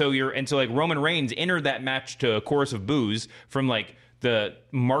 And so like Roman Reigns entered that match to a chorus of boos from like the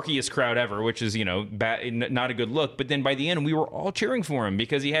markiest crowd ever, which is, not a good look. But then by the end, we were all cheering for him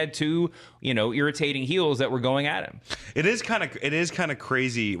because he had two, irritating heels that were going at him. It is kind of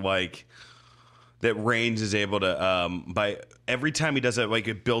crazy, like, that Reigns is able to, by every time he does that, like,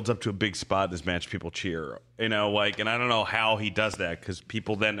 it builds up to a big spot in this match, people cheer. And I don't know how he does that because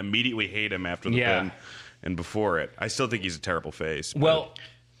people then immediately hate him after the pin and before it. I still think he's a terrible face. But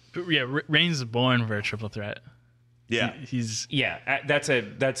Reigns is born for a triple threat. Yeah, that's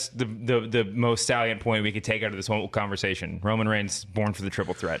the most salient point we could take out of this whole conversation. Roman Reigns born for the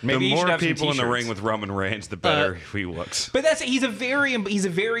triple threat. Maybe the more people in the ring with Roman Reigns, the better he looks. But he's a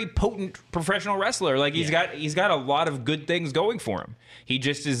very potent professional wrestler. Like he's got a lot of good things going for him. He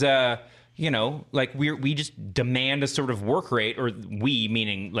just is like we just demand a sort of work rate, or we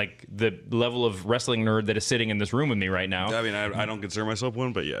meaning like the level of wrestling nerd that is sitting in this room with me right now. I mean, I don't consider myself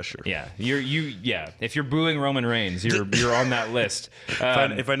one, but yeah, sure. Yeah, if you're booing Roman Reigns, you're on that list.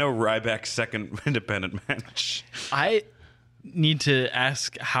 If I know Ryback's second independent match, I need to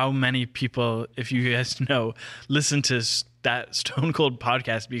ask how many people, if you guys know, listen to that Stone Cold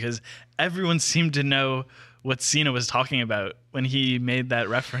podcast because everyone seemed to know what Cena was talking about when he made that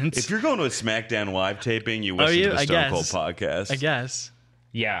reference. If you're going to a SmackDown live taping, you listen to the Stone Cold podcast. I guess.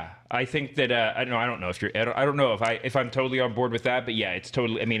 Yeah, I think that I don't know if I'm totally on board with that, but yeah, it's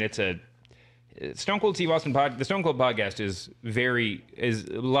totally. I mean, it's Stone Cold Steve Austin the Stone Cold podcast is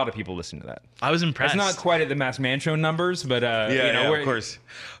a lot of people listen to that. I was impressed. It's not quite at the Masked Man Show numbers, but of course.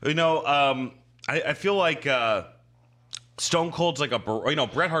 I feel like Stone Cold's like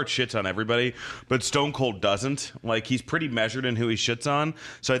Bret Hart shits on everybody, but Stone Cold doesn't. Like, he's pretty measured in who he shits on.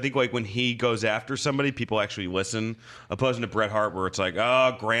 So I think like when he goes after somebody, people actually listen, opposing to Bret Hart, where it's like,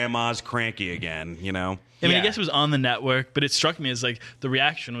 oh, grandma's cranky again, I mean, I guess it was on the network, but it struck me as like the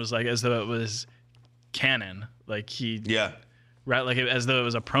reaction was like as though it was canon, like right, like as though it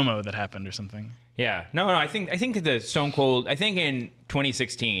was a promo that happened or something. Yeah, no, I think the Stone Cold. I think in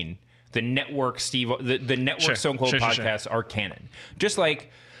 2016, the network the network Stone Cold podcasts are canon, just like.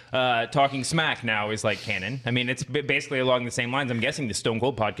 Talking Smack now is like canon. I mean, it's basically along the same lines. I'm guessing the Stone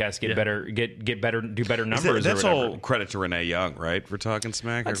Cold podcasts get better, do better numbers. That's all credit to Renee Young, right? For Talking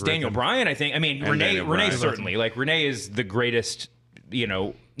Smack. That's Daniel Bryan, I think. I mean, Renee certainly. Like, Renee is the greatest,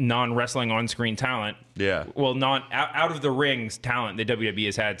 non-wrestling on-screen talent. Yeah. Well, out of the rings talent that WWE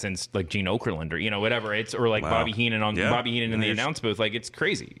has had since like Gene Okerlund or whatever. Or like Bobby Heenan Bobby Heenan in the announce booth. Like, it's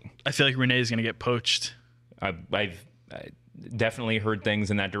crazy. I feel like Renee is going to get poached. I've definitely heard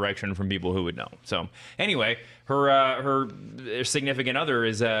things in that direction from people who would know. So anyway, her significant other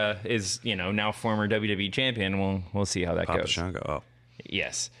is now former WWE champion. We'll see how that Papa goes. Shango. Oh.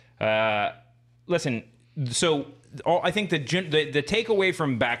 Yes. Listen. So I think the takeaway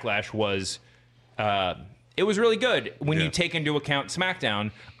from Backlash was it was really good when you take into account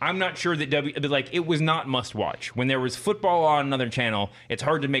SmackDown. I'm not sure that it was not must watch. When there was football on another channel, it's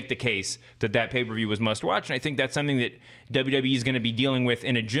hard to make the case that pay-per-view was must watch, and I think that's something that WWE is going to be dealing with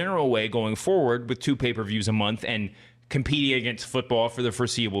in a general way going forward with 2 pay-per-views a month and competing against football for the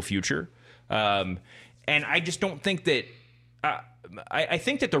foreseeable future. And I just don't think that I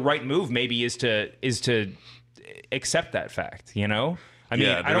think that the right move maybe is to accept that fact, I mean,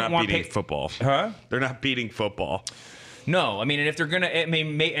 they're not beating football. Huh? They're not beating football. No, I mean, and if they're gonna,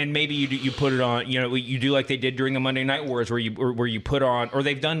 maybe you put it on, you do like they did during the Monday Night Wars, where you put on, or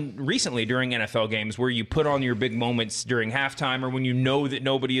they've done recently during NFL games, where you put on your big moments during halftime, or when you know that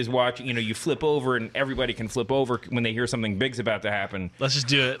nobody is watching, you flip over and everybody can flip over when they hear something big's about to happen. Let's just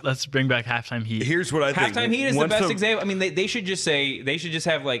do it. Let's bring back halftime heat. Here's what I think. Halftime heat is the best example. I mean, they should just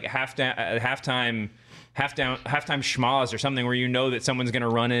have like halftime schmaz or something where that someone's going to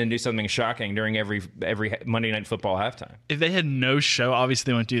run in and do something shocking during every Monday Night Football halftime. If they had no show,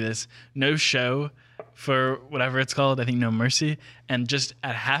 obviously they won't do this. No show for whatever it's called, I think No Mercy, and just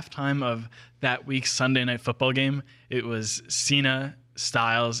at halftime of that week's Sunday Night Football game, it was Cena,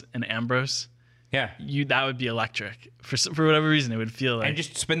 Styles, and Ambrose. Yeah, that would be electric. For whatever reason, it would feel like. And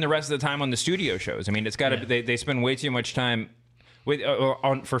just spend the rest of the time on the studio shows. I mean, it's got to. They spend way too much time.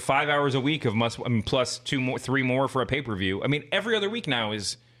 For 5 hours a week of plus 3 more for a pay-per-view. I mean, every other week now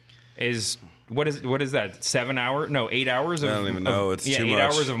is what is that? 7 hours? No, 8 hours. I don't even know. It's too much. 8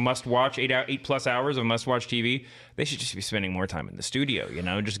 hours of must-watch. 8+ hours of must-watch TV. They should just be spending more time in the studio.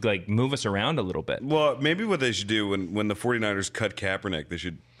 Just like move us around a little bit. Well, maybe what they should do when the 49ers cut Kaepernick, they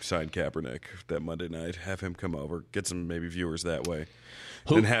should sign Kaepernick that Monday night. Have him come over, get some maybe viewers that way.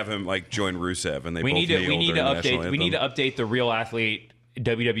 Then have him like join Rusev, and we need to update the Real Athlete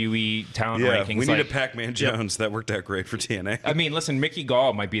WWE talent rankings. We need a Pac-Man Jones that worked out great for TNA. I mean, listen, Mickey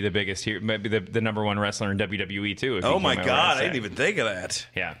Gall might be the biggest here, might be the number 1 wrestler in WWE too. Oh my God, I didn't even think of that.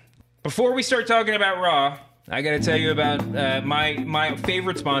 Yeah. Before we start talking about Raw, I got to tell you about my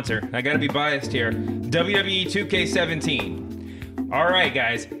favorite sponsor. I got to be biased here. WWE 2K17. All right,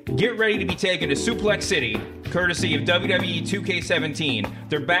 guys, get ready to be taken to Suplex City, courtesy of WWE 2K17.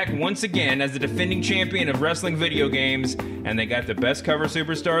 They're back once again as the defending champion of wrestling video games, and they got the best cover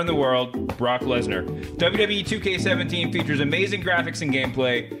superstar in the world, Brock Lesnar. WWE 2K17 features amazing graphics and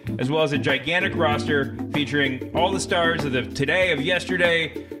gameplay, as well as a gigantic roster featuring all the stars of the today, of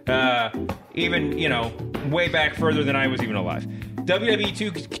yesterday, even, way back further than I was even alive. WWE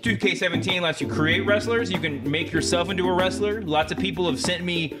 2K17 lets you create wrestlers. You can make yourself into a wrestler. Lots of people have sent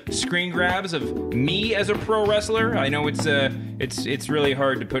me screen grabs of me as a pro wrestler. I know it's really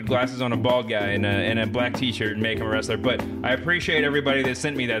hard to put glasses on a bald guy in a black t-shirt and make him a wrestler, but I appreciate everybody that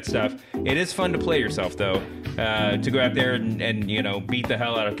sent me that stuff. It is fun to play yourself, though, to go out there and beat the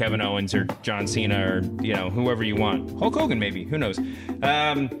hell out of Kevin Owens or John Cena or whoever you want. Hulk Hogan, maybe. Who knows?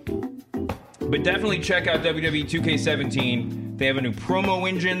 But definitely check out WWE 2K17. They have a new promo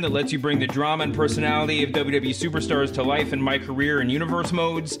engine that lets you bring the drama and personality of WWE superstars to life in My Career and Universe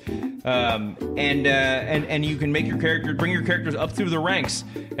modes, and you can make bring your characters up through the ranks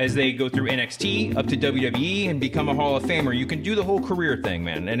as they go through NXT up to WWE and become a Hall of Famer. You can do the whole career thing,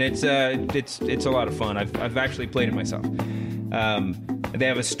 man, and it's a lot of fun. I've actually played it myself. They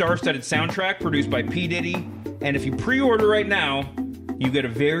have a star-studded soundtrack produced by P. Diddy. And if you pre-order right now, you get a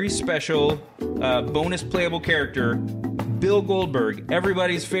very special bonus playable character, Bill Goldberg,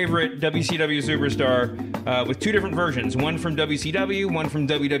 everybody's favorite WCW superstar, with 2 different versions, one from WCW, one from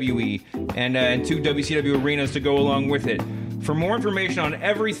WWE, and 2 WCW arenas to go along with it. For more information on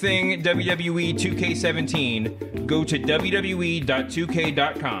everything WWE 2K17, go to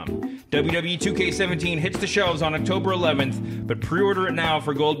wwe.2k.com. WWE 2K17 hits the shelves on October 11th, but pre-order it now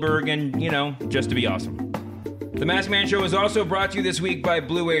for Goldberg and, just to be awesome. The Masked Man Show is also brought to you this week by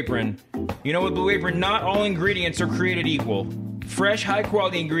Blue Apron. You know, with Blue Apron, not all ingredients are created equal. Fresh,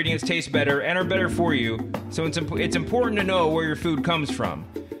 high-quality ingredients taste better and are better for you, so it's important to know where your food comes from.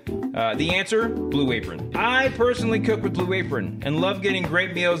 The answer? Blue Apron. I personally cook with Blue Apron and love getting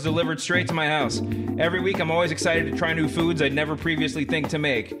great meals delivered straight to my house. Every week I'm always excited to try new foods I'd never previously think to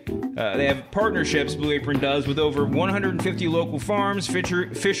make. They have partnerships, Blue Apron does, with over 150 local farms,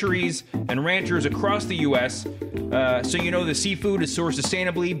 fisheries, and ranchers across the U.S. So you know the seafood is sourced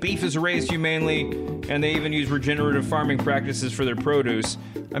sustainably, beef is raised humanely, and they even use regenerative farming practices for their produce.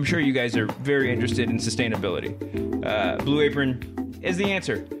 I'm sure you guys are very interested in sustainability. Blue Apron is the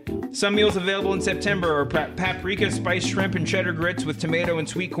answer. Some meals available in September are paprika, spiced shrimp, and cheddar grits with tomato and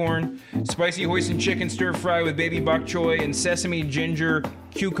sweet corn, spicy hoisin chicken stir fry with baby bok choy, and sesame, ginger,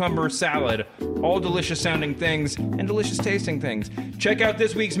 cucumber salad. All delicious sounding things and delicious tasting things. Check out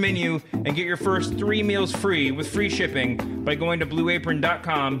this week's menu and get your first 3 meals free with free shipping by going to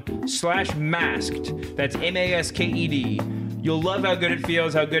blueapron.com/masked. That's MASKED. You'll love how good it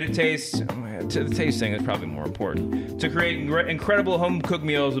feels, how good it tastes. The tasting is probably more important. To create incredible home-cooked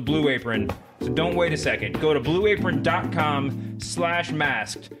meals with Blue Apron. So don't wait a second. Go to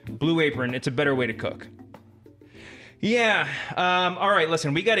blueapron.com/masked. Blue Apron, it's a better way to cook. Yeah. All right.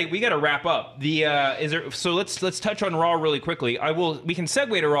 Listen, we gotta wrap up. So let's touch on Raw really quickly. We can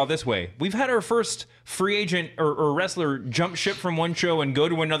segue to Raw this way. We've had our first free agent or wrestler jump ship from one show and go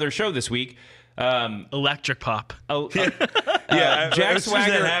to another show this week. Electric pop. Jack as soon as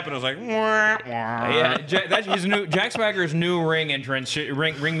Swagger. that happened, I was like, wah, wah. Jack Swagger's new ring entrance.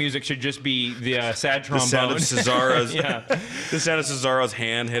 Ring music should just be the sad trombone. The sound of Cesaro's, Yeah. the sound of Cesaro's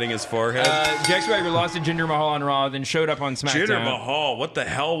hand hitting his forehead. Jack Swagger lost to Jinder Mahal on Raw, then showed up on SmackDown. Jinder Mahal, what the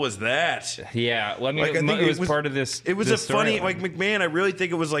hell was that? Yeah, well, I mean, Like, I think it was part of this. It was this a funny, storyline. like McMahon. I really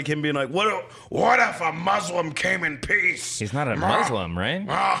think it was like him being like, "What if a Muslim came in peace?" He's not a Muslim,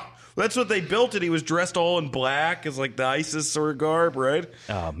 right? That's what they built it. He was dressed all in black as like the ISIS sort of garb, right?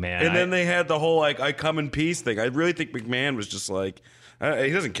 Oh man! And then they had the whole like "I come in peace" thing. I really think McMahon was just like,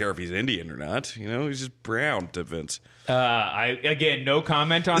 he doesn't care if he's Indian or not. He's just brown to Vince. Again, no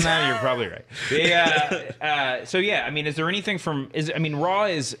comment on that. You're probably right. So yeah, I mean, is there anything from? Raw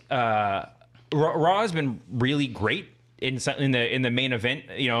is Raw has been really great in the main event.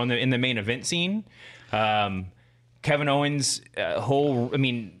 In the main event scene. Kevin Owens'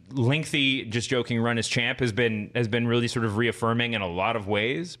 lengthy, just joking run as champ has been really sort of reaffirming in a lot of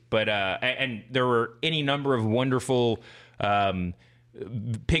ways. But and there were any number of wonderful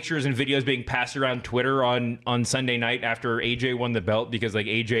pictures and videos being passed around Twitter on Sunday night after AJ won the belt, because like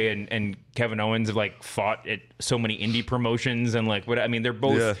AJ and Kevin Owens have like fought at so many indie promotions and like they're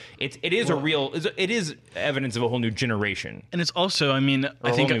both. Yeah. It is evidence of a whole new generation, and it's also a new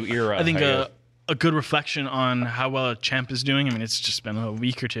era. I think a good reflection on how well a champ is doing. I mean, it's just been a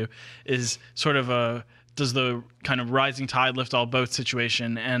week or two. Is sort of does the kind of rising tide lift all boats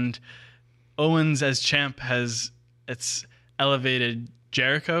situation, and Owens as champ it's elevated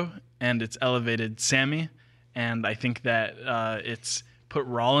Jericho and it's elevated Sammy, and I think that it's put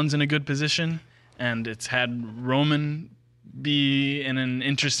Rollins in a good position, and it's had Roman be in an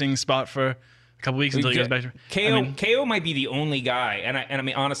interesting spot for a couple weeks until he goes back to KO might be the only guy, and I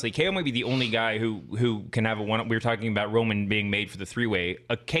mean honestly, KO might be the only guy who can have a one. We were talking about Roman being made for the 3-way.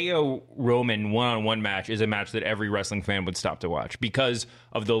 A KO Roman one-on-one match is a match that every wrestling fan would stop to watch because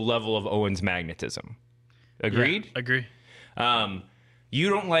of the level of Owens' magnetism. Agreed? Yeah, agree. You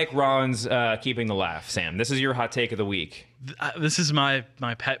don't like Rollins keeping the laugh, Sam. This is your hot take of the week. This is my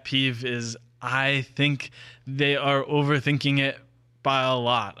pet peeve. Is I think they are overthinking it by a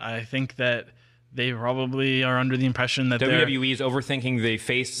lot. I think that they probably are under the impression that WWE is overthinking the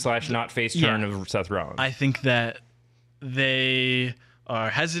face/not face turn of Seth Rollins. I think that they are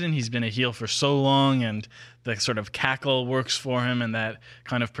hesitant. He's been a heel for so long, and the sort of cackle works for him, and that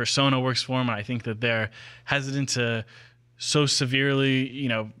kind of persona works for him. And I think that they're hesitant to so severely,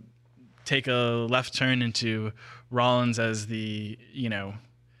 take a left turn into Rollins as the,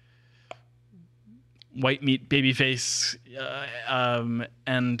 white meat babyface,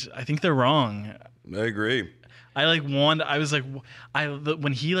 and I think they're wrong. I agree. I like wanted. I was like,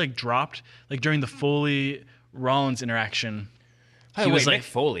 when he like dropped like during the Foley Rollins interaction. He was like Mick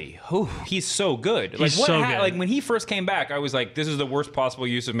Foley. He's so good. He's so good. Like when he first came back, I was like, "This is the worst possible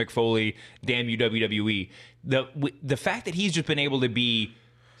use of Mick Foley." Damn you, WWE. The fact that he's just been able to be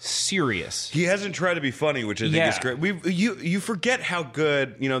serious. He hasn't tried to be funny, which I think is great. You forget how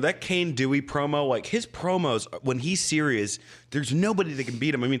good that Kane Dewey promo. Like his promos when he's serious, there's nobody that can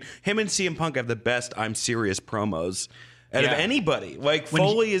beat him. I mean, him and CM Punk have the best "I'm serious" promos out of anybody. Like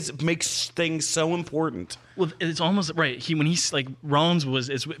Foley makes things so important. Well, it's almost right. When he's like Rollins was,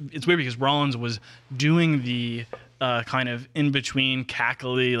 it's weird because Rollins was doing the kind of in between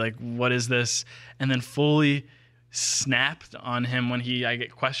cackly, like what is this, and then Foley snapped on him when I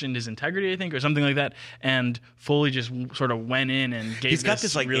get questioned his integrity, I think, or something like that, and Foley just sort of went in and gave. He's got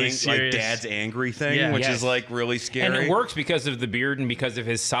this like really like dad's angry thing, which is like really scary, and it works because of the beard and because of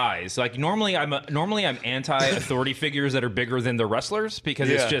his size. Like normally I'm anti-authority figures that are bigger than the wrestlers because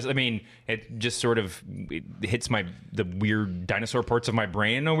it's just, I mean, it just sort of hits the weird dinosaur parts of my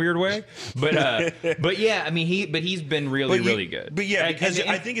brain in a weird way. But yeah, I mean he's been really good. But yeah, because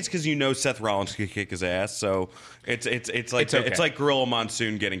I think it's because Seth Rollins could kick his ass, so. It's like Gorilla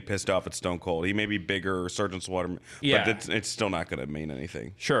Monsoon getting pissed off at Stone Cold. He may be bigger or Sergeant Slaughter, but it's still not going to mean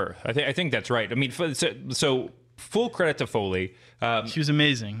anything. Sure, I think that's right. I mean, so full credit to Foley. He was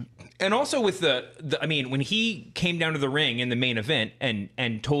amazing, and also with I mean, when he came down to the ring in the main event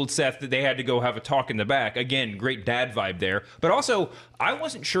and told Seth that they had to go have a talk in the back. Again, great dad vibe there. But also, I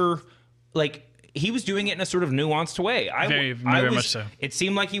wasn't sure, like. He was doing it in a sort of nuanced way. Very much so. It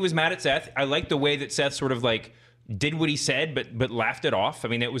seemed like he was mad at Seth. I liked the way that Seth sort of like did what he said, but laughed it off. I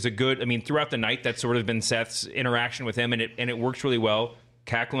mean, it was throughout the night, that's sort of been Seth's interaction with him, and it works really well,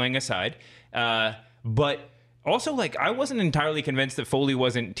 cackling aside. But also, like, I wasn't entirely convinced that Foley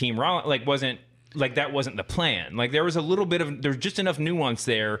wasn't Team Rollins, that wasn't the plan. Like, there was a little bit of, there's just enough nuance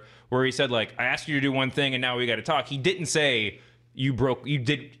there where he said, like, I asked you to do one thing and now we got to talk. He didn't say, he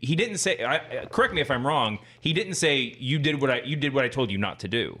didn't say, correct me if I'm wrong, he didn't say you did what I told you not to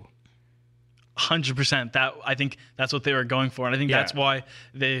do. 100%. I think that's what they were going for, and I think that's why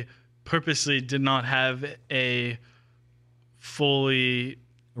they purposely did not have a fully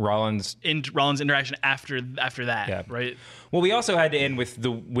Rollins interaction after that, right? Well, we also had to end with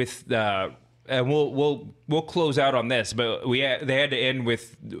we'll close out on this, but they had to end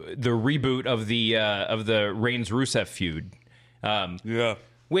with the reboot of the Reigns Rusev feud.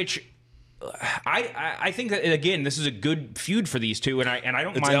 Which I think that again, this is a good feud for these two, and I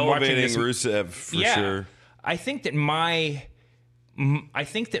don't mind watching this. Rusev for sure. I think that my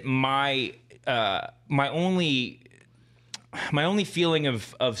only feeling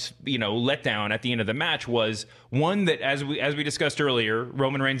of letdown at the end of the match was one that as we discussed earlier,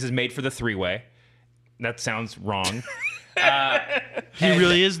 Roman Reigns is made for the 3-way. That sounds wrong. He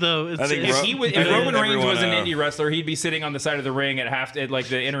really is, though. If Roman Reigns was an indie wrestler, he'd be sitting on the side of the ring at like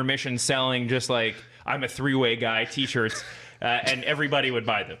the intermission selling just like I'm a 3-way guy t-shirts, and everybody would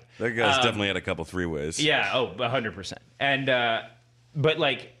buy them. That guy's definitely had a couple 3-ways. Yeah, 100%. And but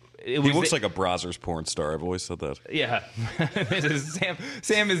like. He looks like a Brazzers porn star. I've always said that. Yeah.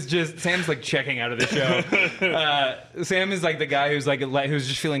 Sam's like checking out of the show. Sam is like the guy who's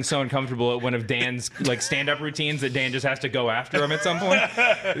just feeling so uncomfortable at one of Dan's like stand-up routines that Dan just has to go after him at some point.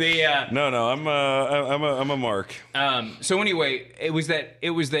 No, I'm a mark. So anyway, it was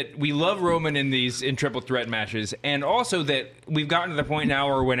that we love Roman in triple threat matches, and also that we've gotten to the point now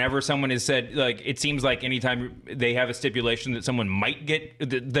where whenever someone has said, like, it seems like anytime they have a stipulation that someone might get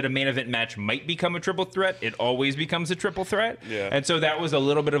that a main event match might become a triple threat, it always becomes a triple threat. Yeah. And so that was a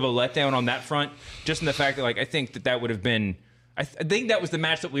little bit of a letdown on that front, just in the fact that, like, I think that would have been, I think that was the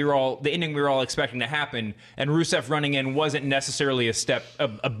match that the ending we were all expecting to happen, and Rusev running in wasn't necessarily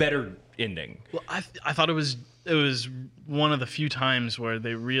a better ending. Well, I thought it was one of the few times where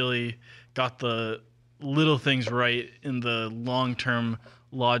they really got the little things right in the long-term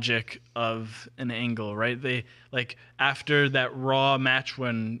logic of an angle, right? They, like, after that Raw match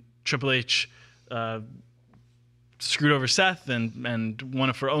when Triple H screwed over Seth and won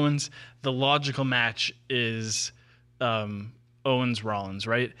it for Owens, the logical match is Owens Rollins,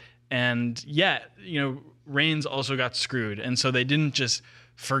 right? And Reigns also got screwed, and so they didn't just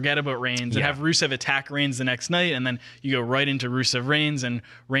forget about Reigns and have Rusev attack Reigns the next night, and then you go right into Rusev Reigns, and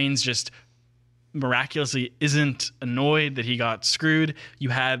Reigns just miraculously isn't annoyed that he got screwed. You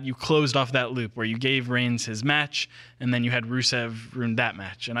closed off that loop where you gave Reigns his match, and then you had Rusev ruin that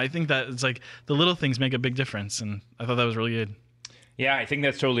match. And I think that it's like the little things make a big difference, and I thought that was really good. Yeah, I think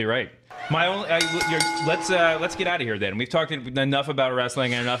that's totally right. Let's get out of here then. We've talked enough about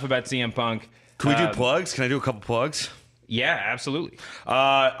wrestling and enough about CM Punk. Can we do plugs? Can I do a couple plugs? Yeah, absolutely.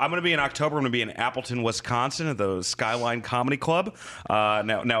 I'm going to be in October. I'm going to be in Appleton, Wisconsin at the Skyline Comedy Club.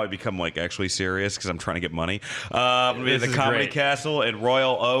 Now I become like actually serious because I'm trying to get money. I'm going to be at the Comedy Castle in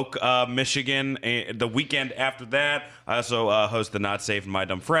Royal Oak, Michigan. The weekend after that, I also host the Not Safe and My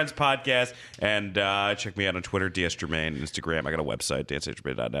Dumb Friends podcast. And check me out on Twitter, DS Germain, Instagram. I got a website,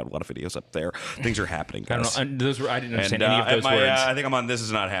 DSGermain.net. A lot of videos up there. Things are happening, guys. I didn't understand any of those words. I think I'm on This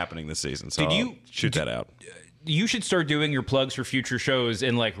Is Not Happening this season. So Did you I'll shoot that out? You should start doing your plugs for future shows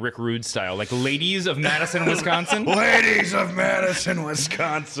in like Rick Rude style, like Ladies of Madison, Wisconsin. Ladies of Madison,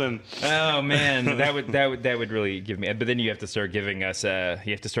 Wisconsin. Oh man, that would really give me. But then you have to start giving us. You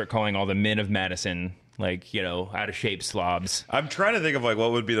have to start calling all the men of Madison like out of shape slobs. I'm trying to think of like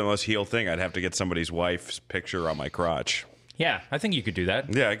what would be the most heel thing. I'd have to get somebody's wife's picture on my crotch. Yeah, I think you could do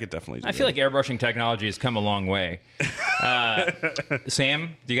that. Yeah, I could definitely do I feel like airbrushing technology has come a long way.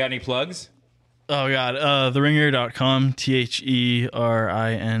 Sam, do you got any plugs? Oh, God. TheRinger.com,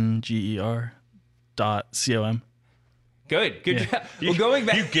 THERINGER.com. Good job. Well, going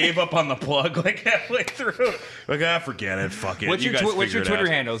back. You gave up on the plug like halfway through. Like, forget it. Fuck it. What's your Twitter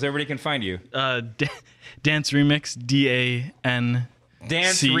handles? Everybody can find you. Dance Remix, DAN.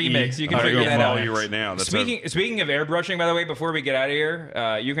 Dance Remix. You can figure that out. You right now. Speaking of airbrushing, by the way, before we get out of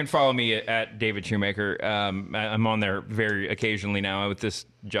here, you can follow me at David Shoemaker. I'm on there very occasionally now with this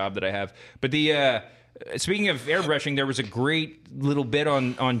job that I have. But speaking of airbrushing, there was a great little bit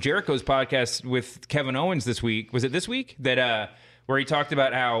on Jericho's podcast with Kevin Owens this week. Was it this week that where he talked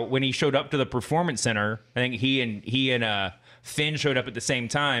about how when he showed up to the Performance Center, I think he and Finn showed up at the same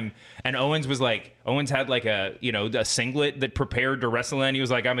time, and Owens had like a singlet that prepared to wrestle in. He was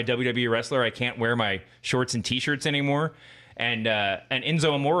like, I'm a WWE wrestler. I can't wear my shorts and t-shirts anymore. And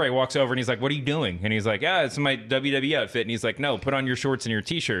Enzo Amore walks over and he's like, what are you doing? And he's like, it's my WWE outfit. And he's like, no, put on your shorts and your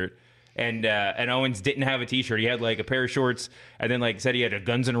t-shirt. And Owens didn't have a t-shirt. He had like a pair of shorts and then like said he had a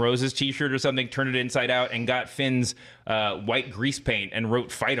Guns N' Roses t-shirt or something, turned it inside out and got Finn's white grease paint and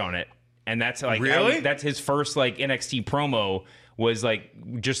wrote "fight" on it. And that's like that's his first like NXT promo was like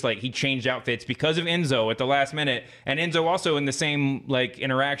just like he changed outfits because of Enzo at the last minute. And Enzo also in the same like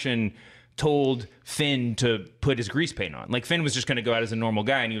interaction told Finn to put his grease paint on. Like Finn was just going to go out as a normal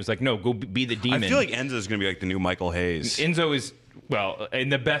guy, and he was like, "No, go be the demon." I feel like Enzo's going to be like the new Michael Hayes. Enzo is. Well, in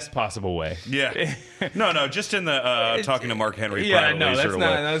the best possible way. Yeah. No, just in the talking to Mark Henry. Yeah, no,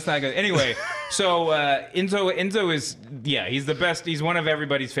 that's not good. Anyway, so Enzo is, he's the best. He's one of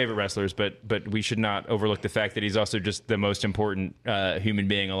everybody's favorite wrestlers, but we should not overlook the fact that he's also just the most important human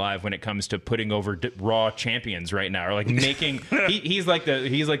being alive when it comes to putting over Raw champions right now, or like making. he's like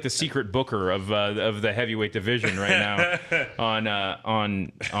the secret booker of the heavyweight division right now on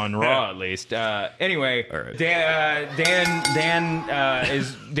Raw at least. Anyway, right. Dan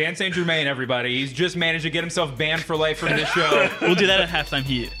is Dan St. Germain, everybody. He's just managed to get himself banned for life from this show. We'll do that at halftime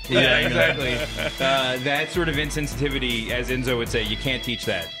heat. Yeah, exactly. That sort of insensitivity, as Enzo would say, you can't teach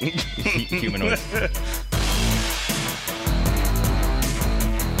that. Humanoids.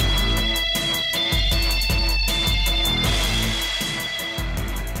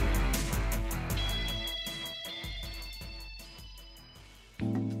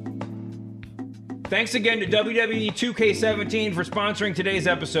 Thanks again to WWE 2K17 for sponsoring today's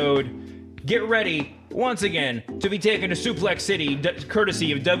episode. Get ready, once again, to be taken to Suplex City,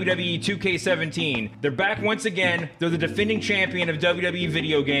 courtesy of WWE 2K17. They're back once again. They're the defending champion of WWE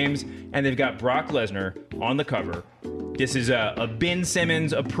video games, and they've got Brock Lesnar on the cover. This is a Ben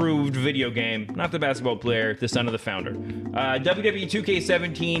Simmons approved video game, not the basketball player, the son of the founder. WWE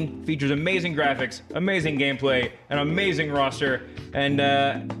 2K17 features amazing graphics, amazing gameplay, an amazing roster,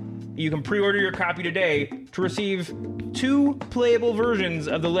 and you can pre-order your copy today to receive 2 playable versions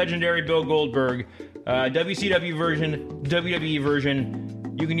of the legendary Bill Goldberg, WCW version, WWE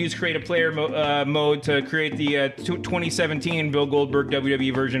version. You can use create a player mode to create the 2017 Bill Goldberg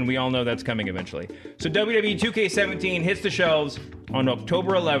WWE version. We all know that's coming eventually. So WWE 2K17 hits the shelves on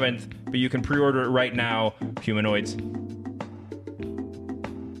October 11th, but you can pre-order it right now, humanoids.